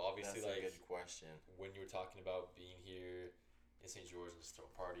about. Obviously, that's like, a good question. When you were talking about being here in St. George and just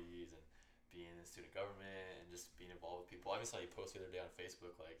throwing parties and being in student government and just being involved with people. Obviously, you posted the other day on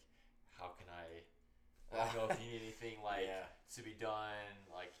Facebook, like, how can I know if you need anything like to be done,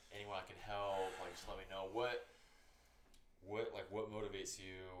 like anyone I can help, like just let me know. What motivates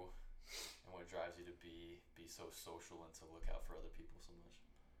you and what drives you to be so social and to look out for other people so much?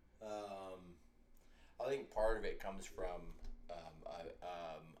 I think part of it comes from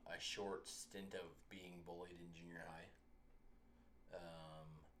a short stint of being bullied in junior high,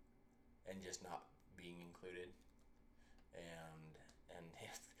 and just not being included, and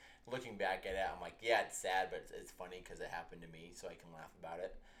looking back at it, I'm like, yeah, it's sad, but it's funny because it happened to me, so I can laugh about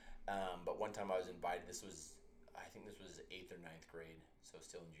it. But one time I was invited. I think this was 8th or 9th grade, so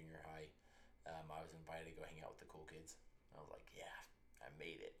still in junior high. I was invited to go hang out with the cool kids. I was like, yeah, I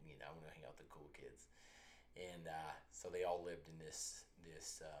made it. I'm gonna hang out with the cool kids. And so they all lived in this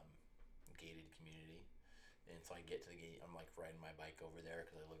gated community. And so I get to the gate. I'm like riding my bike over there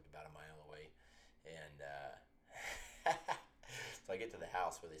because I lived about a mile away. And so I get to the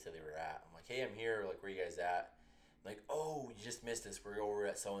house where they said they were at. I'm like, hey, I'm here. Like, where you guys at? Like, oh, you just missed us. We're over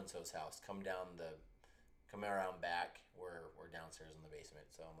at so-and-so's house. Come around back. We're downstairs in the basement.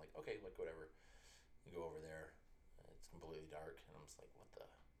 So I'm like, okay, like whatever. We go over there. It's completely dark. And I'm just like, what the?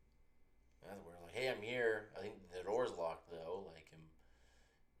 And we're like, hey, I'm here. I think the door's locked though. Like,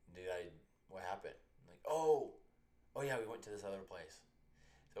 what happened? I'm like, oh yeah, we went to this other place.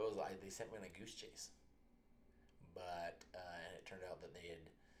 So it was like, they sent me on a goose chase. But, and it turned out that they did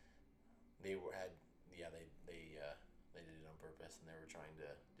it on purpose, and they were trying to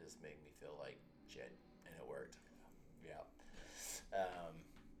just make me feel like shit, and it worked. Yeah.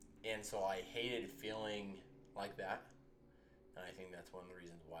 And so I hated feeling like that. And I think that's one of the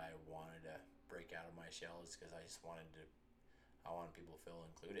reasons why I wanted to break out of my shell, is because I wanted people to feel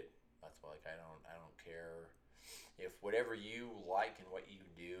included. That's why, like, I don't care if whatever you like and what you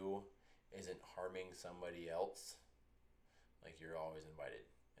do isn't harming somebody else, like you're always invited.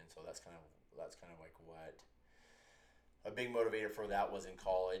 And so that's kind of like what a big motivator for that was in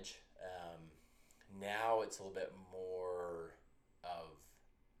college. Now it's a little bit more of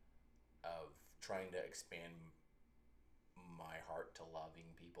trying to expand my heart to loving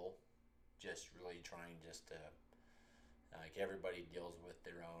people. Just really trying just to, like, everybody deals with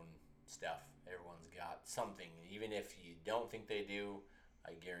their own stuff. Everyone's got something. Even if you don't think they do,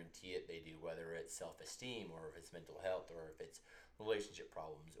 I guarantee it they do, whether it's self-esteem or if it's mental health or if it's relationship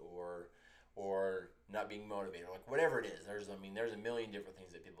problems or not being motivated, like whatever it is. There's a million different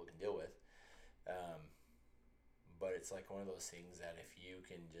things that people can deal with. But it's like one of those things that if you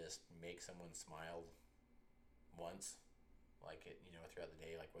can just make someone smile once, like it, throughout the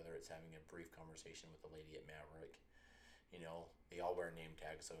day, like whether it's having a brief conversation with the lady at Maverick, they all wear name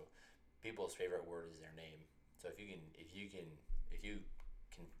tags, so people's favorite word is their name. So if you can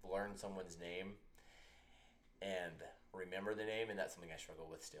learn someone's name and remember the name, and that's something I struggle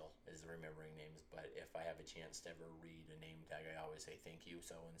with still, is remembering names. But if I have a chance to ever read a name tag, I always say thank you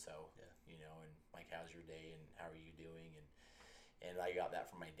so and so. Yeah. And like, how's your day and how are you doing? And I got that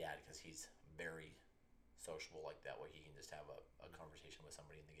from my dad because he's very sociable like that, where he can just have a conversation with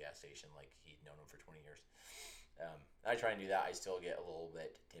somebody in the gas station like he'd known him for 20 years. I try and do that. I still get a little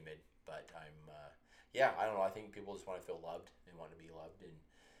bit timid, but I don't know. I think people just want to feel loved and want to be loved,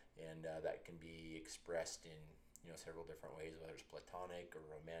 and that can be expressed in several different ways, whether it's platonic or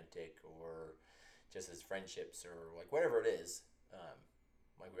romantic or just as friendships or like whatever it is.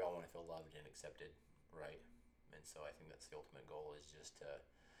 Like, we all want to feel loved and accepted, right? And so I think that's the ultimate goal, is just to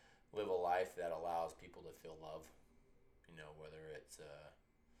live a life that allows people to feel love, whether it's a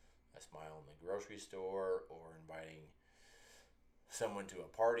smile in the grocery store or inviting someone to a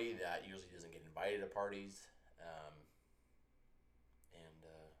party that usually doesn't get invited to parties.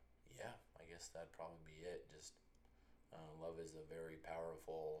 I guess that'd probably be it. Just love is a very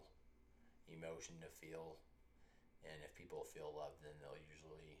powerful emotion to feel, and if people feel love, then they'll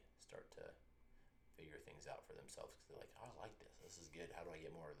usually start to figure things out for themselves, because they're like, oh, I like this. This is good. How do I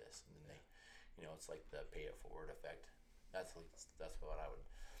get more of this? And then they, it's like the pay it forward effect. That's what I would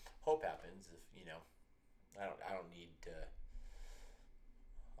hope happens. If I don't need to.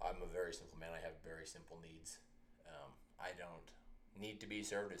 I'm a very simple man. I have very simple needs. I don't need to be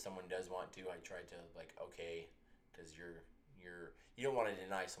served. If someone does want to, I try to, like, okay, because you don't want to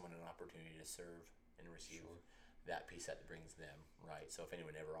deny someone an opportunity to serve and receive that piece that brings them, right? So if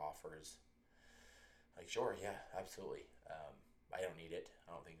anyone ever offers, like, sure, yeah, absolutely. I don't need it.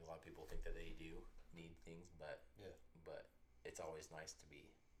 I don't think a lot of people think that they do need things, but it's always nice to be,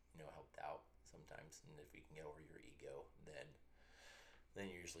 helped out sometimes. And if you can get over your ego, then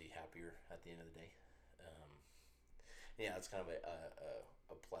you're usually happier at the end of the day. It's kind of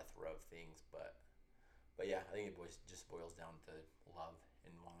a plethora of things, but yeah, I think it just boils down to love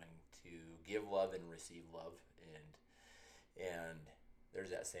and wanting to give love and receive love, and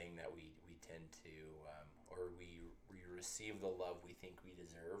there's that saying that we tend to, or we receive the love we think we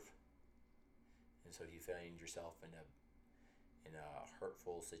deserve. And so if you find yourself in a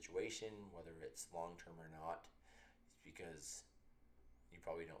hurtful situation, whether it's long term or not, it's because you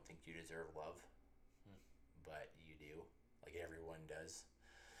probably don't think you deserve love, but you do. Like, everyone does.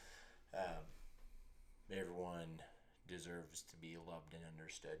 Everyone deserves to be loved and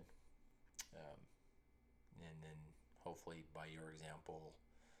understood. And then hopefully by your example,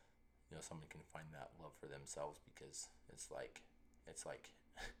 someone can find that love for themselves, because it's like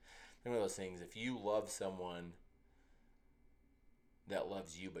one of those things. If you love someone that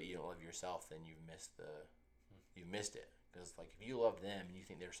loves you, but you don't love yourself, then you've missed it. Because, like, if you love them and you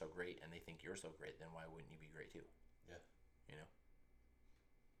think they're so great and they think you're so great, then why wouldn't you be great too? Yeah.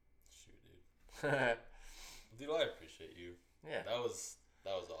 Shoot, dude. Dude, I appreciate you. Yeah. That was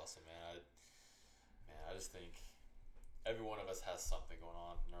awesome, man. I just think every one of us has something going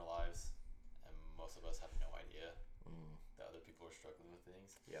on in our lives, and most of us have no idea that other people are struggling with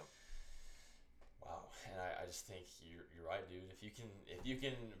things. Yeah. Wow. And I just think you're right, dude. If you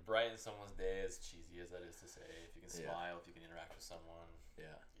can brighten someone's day, as cheesy as that is to say, if you can smile, if you can interact with someone,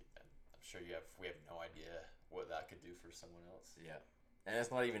 I'm sure we have no idea what that could do for someone else. Yeah. And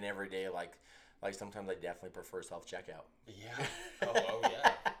it's not even every day. Like sometimes I definitely prefer self-checkout. Yeah. Oh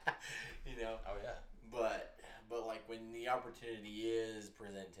yeah. Oh yeah. But like, when the opportunity is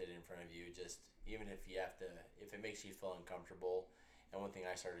presented in front of you, just even if it makes you feel uncomfortable. And one thing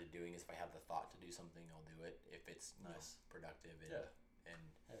I started doing is, if I have the thought to do something, I'll do it. If it's nice, productive, and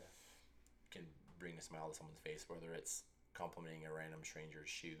can bring a smile to someone's face, whether it's complimenting a random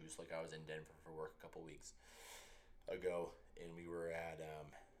stranger's shoes. Like, I was in Denver for work a couple weeks ago, and we were at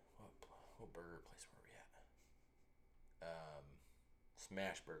what burger place were we at?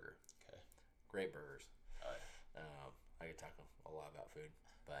 Smash Burger. Okay. Great burgers. Oh, yeah. I could talk a lot about food,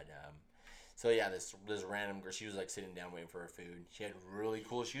 but so yeah, this random girl. She was like sitting down waiting for her food. She had really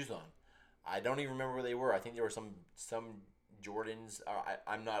cool shoes on. I don't even remember where they were. I think there were some Jordans.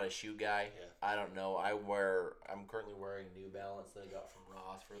 I'm not a shoe guy. Yeah. I don't know. I'm currently wearing New Balance that I got from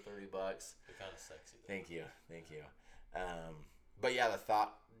Ross for $30. They're kind of sexy, though. Thank you. But yeah,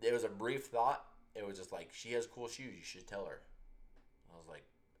 it was a brief thought. It was just like, she has cool shoes. You should tell her. I was like,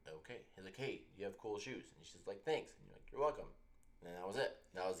 okay. He's like, hey, you have cool shoes. And she's like, thanks. And you're like, you're welcome. And that was it.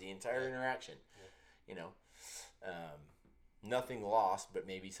 That was the entire interaction. Yeah. Nothing lost, but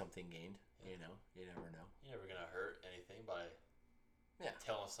maybe something gained. Yeah. You never know. You're never gonna hurt anything by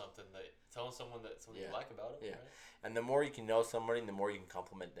telling someone that something you like about it. Yeah. Right? And the more you can know somebody, the more you can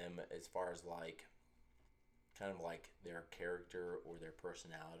compliment them as far as like, kind of like their character or their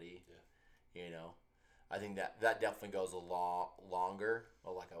personality. Yeah. I think that definitely goes a lot longer,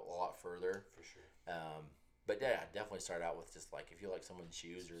 or like a lot further. For sure. But yeah, definitely start out with just like, if you like someone's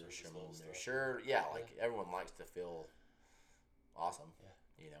shoes or their shirt. Yeah, like everyone likes to feel awesome.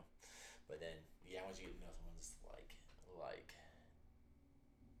 Yeah. But then, once you get to know someone, just like,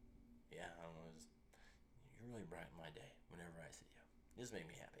 yeah, I don't know, you really brighten my day whenever I see you. You just make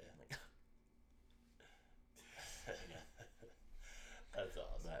me happy. Yeah. Like, That's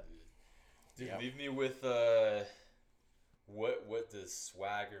awesome, but, dude. Yep. Leave me with what does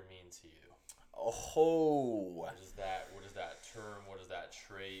swagger mean to you? Oh, What is that term? What is that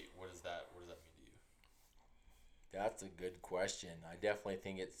trait? What does that mean to you? that's a good question. I definitely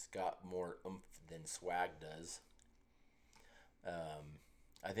think it's got more oomph than swag does.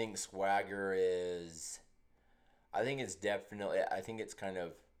 I think swagger is. I think it's kind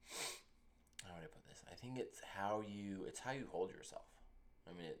of. How would I put this? I think it's how you hold yourself.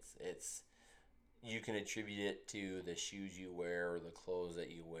 I mean, it's you can attribute it to the shoes you wear or the clothes that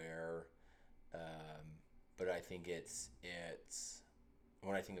you wear. But I think it's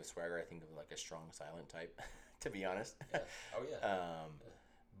when I think of swagger, I think of like a strong, silent type. To be honest. Yeah. Oh yeah.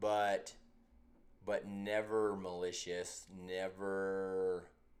 But never malicious, never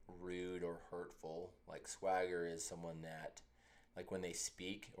rude or hurtful. Like swagger is someone that, like when they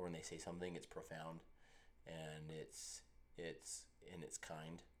speak or when they say something, it's profound, and it's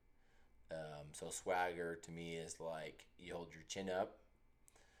kind. So swagger to me is like, you hold your chin up,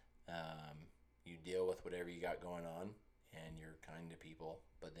 you deal with whatever you got going on, and you're kind to people,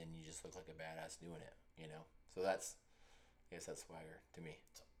 but then you just look like a badass doing it, So I guess that's swagger to me.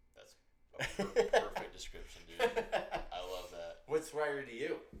 That's a perfect description, dude. I love that. What's swagger to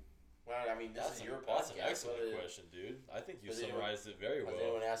you? Well, I mean, this is your podcast. That's an excellent question, dude. I think you summarized it very well. Has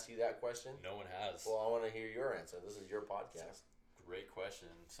anyone asked you that question? No one has. Well, I want to hear your answer. This is your podcast. Great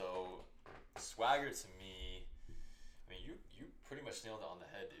question. So, swagger to me, I mean, you pretty much nailed it on the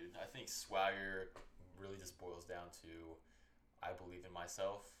head, dude. I think swagger really just boils down to, I believe in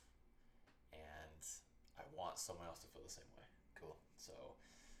myself, and I want someone else to feel the same way. Cool. So,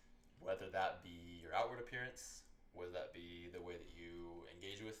 whether that be your outward appearance, whether that be the way that you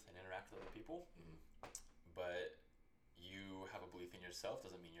engage with and interact with other people, but you have a belief in yourself,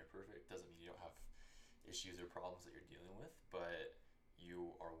 doesn't mean you're perfect, doesn't mean you don't have issues or problems that you're dealing with, but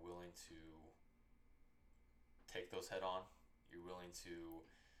you are willing to take those head on. You're willing to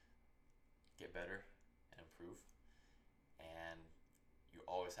get better and improve, and you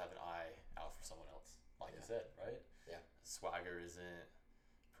always have an eye out for someone else, like you said, right? Yeah. Swagger isn't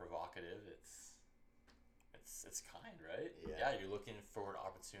provocative, it's kind, right? Yeah. You're looking for an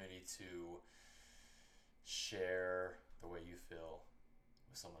opportunity to share the way you feel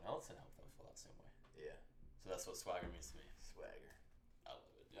with someone else and help them feel that same way. Yeah. So that's what swagger means to me. Swagger. I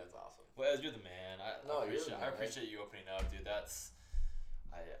love it, dude. That's awesome. Well, Ezra, you're the man. I appreciate you opening up, dude. I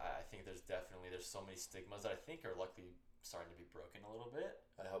think there's so many stigmas that I think are luckily starting to be broken a little bit.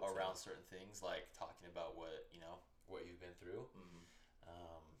 I hope around so. certain things, like talking about what you've been through. Mm-hmm.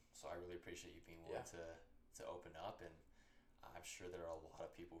 So I really appreciate you being willing to open up, and I'm sure there are a lot of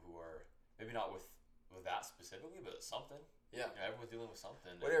people who are maybe not with that specifically, but something. Yeah. Everyone's dealing with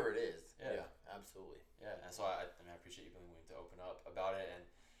something. Whatever it is. Yeah. Absolutely. Yeah, and so I appreciate you being willing to open up about it. And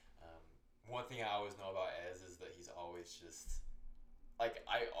one thing I always know about Ez is that he's always just like,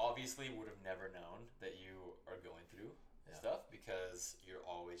 I obviously would have never known that you are going through stuff, because you're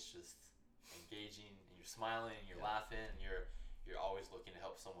always just engaging and you're smiling and you're laughing and you're always looking to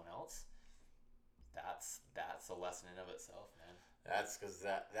help someone else. That's a lesson in of itself, man. That's because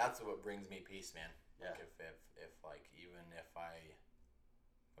that's what brings me peace, man. Yeah. Like if like, even if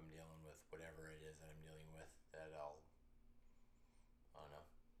I'm dealing with whatever it is that I'm dealing with, that I don't know.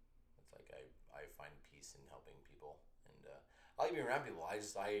 It's like I peace and helping people. And I like being around people. I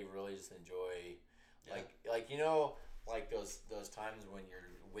really just enjoy like you know, like those times when you're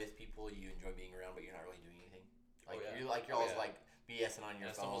with people you enjoy being around but you're not really doing anything. Like you're always like BSing on your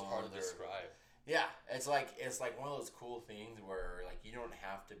phone. It's almost hard to describe. Yeah, it's like one of those cool things where like you don't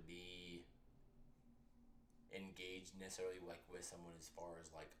have to be engaged necessarily like with someone as far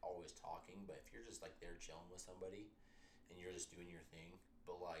as like always talking, but if you're just like there chilling with somebody and you're just doing your thing,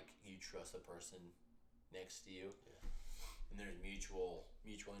 but like you trust the person next to you, and there's mutual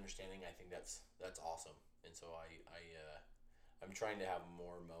understanding, I think that's awesome. And so I'm trying to have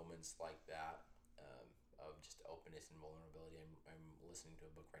more moments like that, of just openness and vulnerability. I'm listening to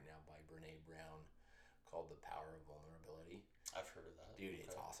a book right now by Brene Brown called The Power of Vulnerability. I've heard of that. Dude,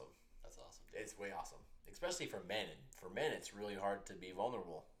 it's awesome. That's awesome. It's way awesome. Especially for men. And for men, it's really hard to be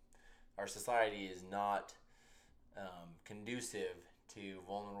vulnerable. Our society is not conducive to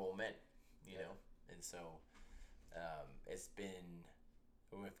vulnerable men, you know? And so it's been,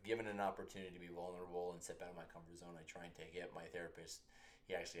 if given an opportunity to be vulnerable and step out of my comfort zone, I try and take it. My therapist,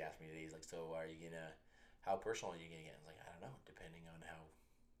 he actually asked me today, he's like, so how personal are you going to get? I was like, I don't know, depending on how,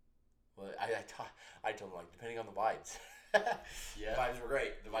 well, I told him, like, depending on the vibes. The vibes were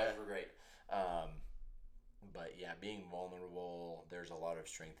great. But yeah, being vulnerable, there's a lot of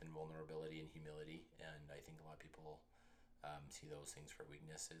strength in vulnerability and humility, and I think a lot of people see those things for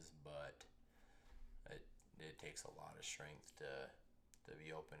weaknesses, but it takes a lot of strength to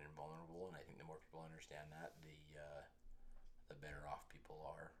be open and vulnerable, and I think the more people understand that, the better off people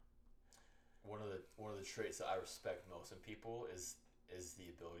are. One of the traits that I respect most in people is the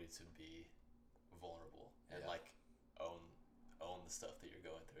ability to be vulnerable and like own the stuff that you're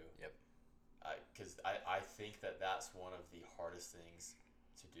going through. Yep. Because I think that's one of the hardest things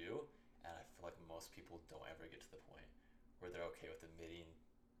to do, and I feel like most people don't ever get to the point where they're okay with admitting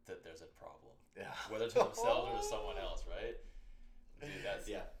that there's a problem. Yeah. Whether to themselves or to someone else, right? Dude, that's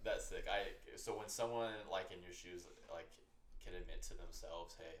sick. So when someone like in your shoes like can admit to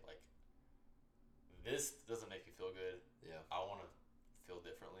themselves, hey, like, this doesn't make me feel good. Yeah. I want to feel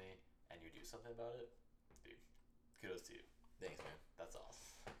differently, and you do something about it. Dude, kudos to you. Thanks, man. That's awesome.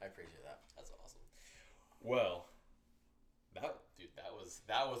 I appreciate that. That's awesome. Well, that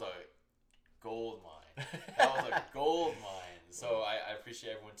was a gold mine. That was a gold mine. So I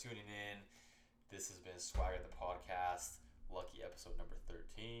appreciate everyone tuning in. This has been Swagger the Podcast. Lucky episode number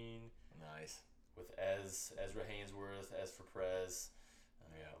 13. Nice. With Ezra Hainsworth, Ez for Prez.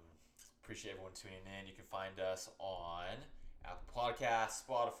 Appreciate everyone tuning in. You can find us on Apple Podcasts,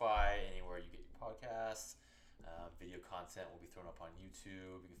 Spotify, anywhere you get your podcasts. Video content will be thrown up on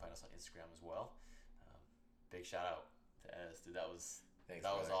YouTube. You can find us on Instagram as well. Big shout out to Ez, dude. That was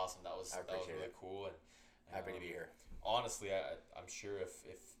awesome. That was really cool. And happy to be here. Honestly, I'm sure if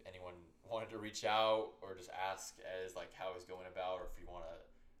anyone wanted to reach out or just ask Ez like how he's going about, or if you want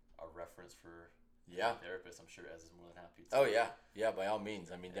a reference for therapist, I'm sure Ez is more than happy to. Oh yeah, by all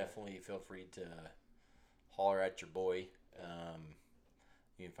means. I mean, definitely feel free to holler at your boy.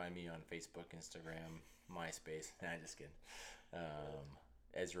 You can find me on Facebook, Instagram, MySpace. Nah, just kidding.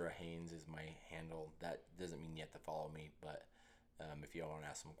 Ezra Haynes is my handle. That doesn't mean you have to follow me, but if you want to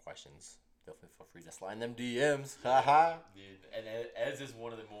ask some questions, definitely feel free to slide in them DMs. Haha. Dude, and Ez is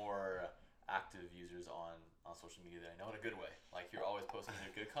one of the more active users on social media that I know, in a good way. Like, you're always posting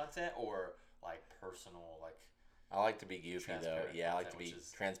either good content or like personal, like. I like to be goofy though. Yeah, I like to be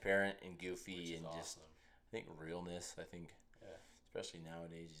transparent and goofy and awesome. Just I think realness. I think, especially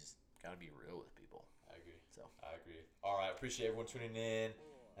nowadays, you just gotta be real with people. I agree. I agree. All right, appreciate everyone tuning in.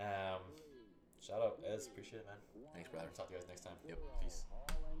 Shout out, Ez. Appreciate it, man. Thanks, brother. Talk to you guys next time. Yep. Peace.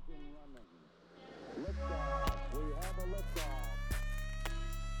 Liftoff. We have a liftoff.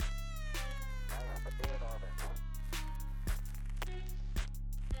 I have a good orbit.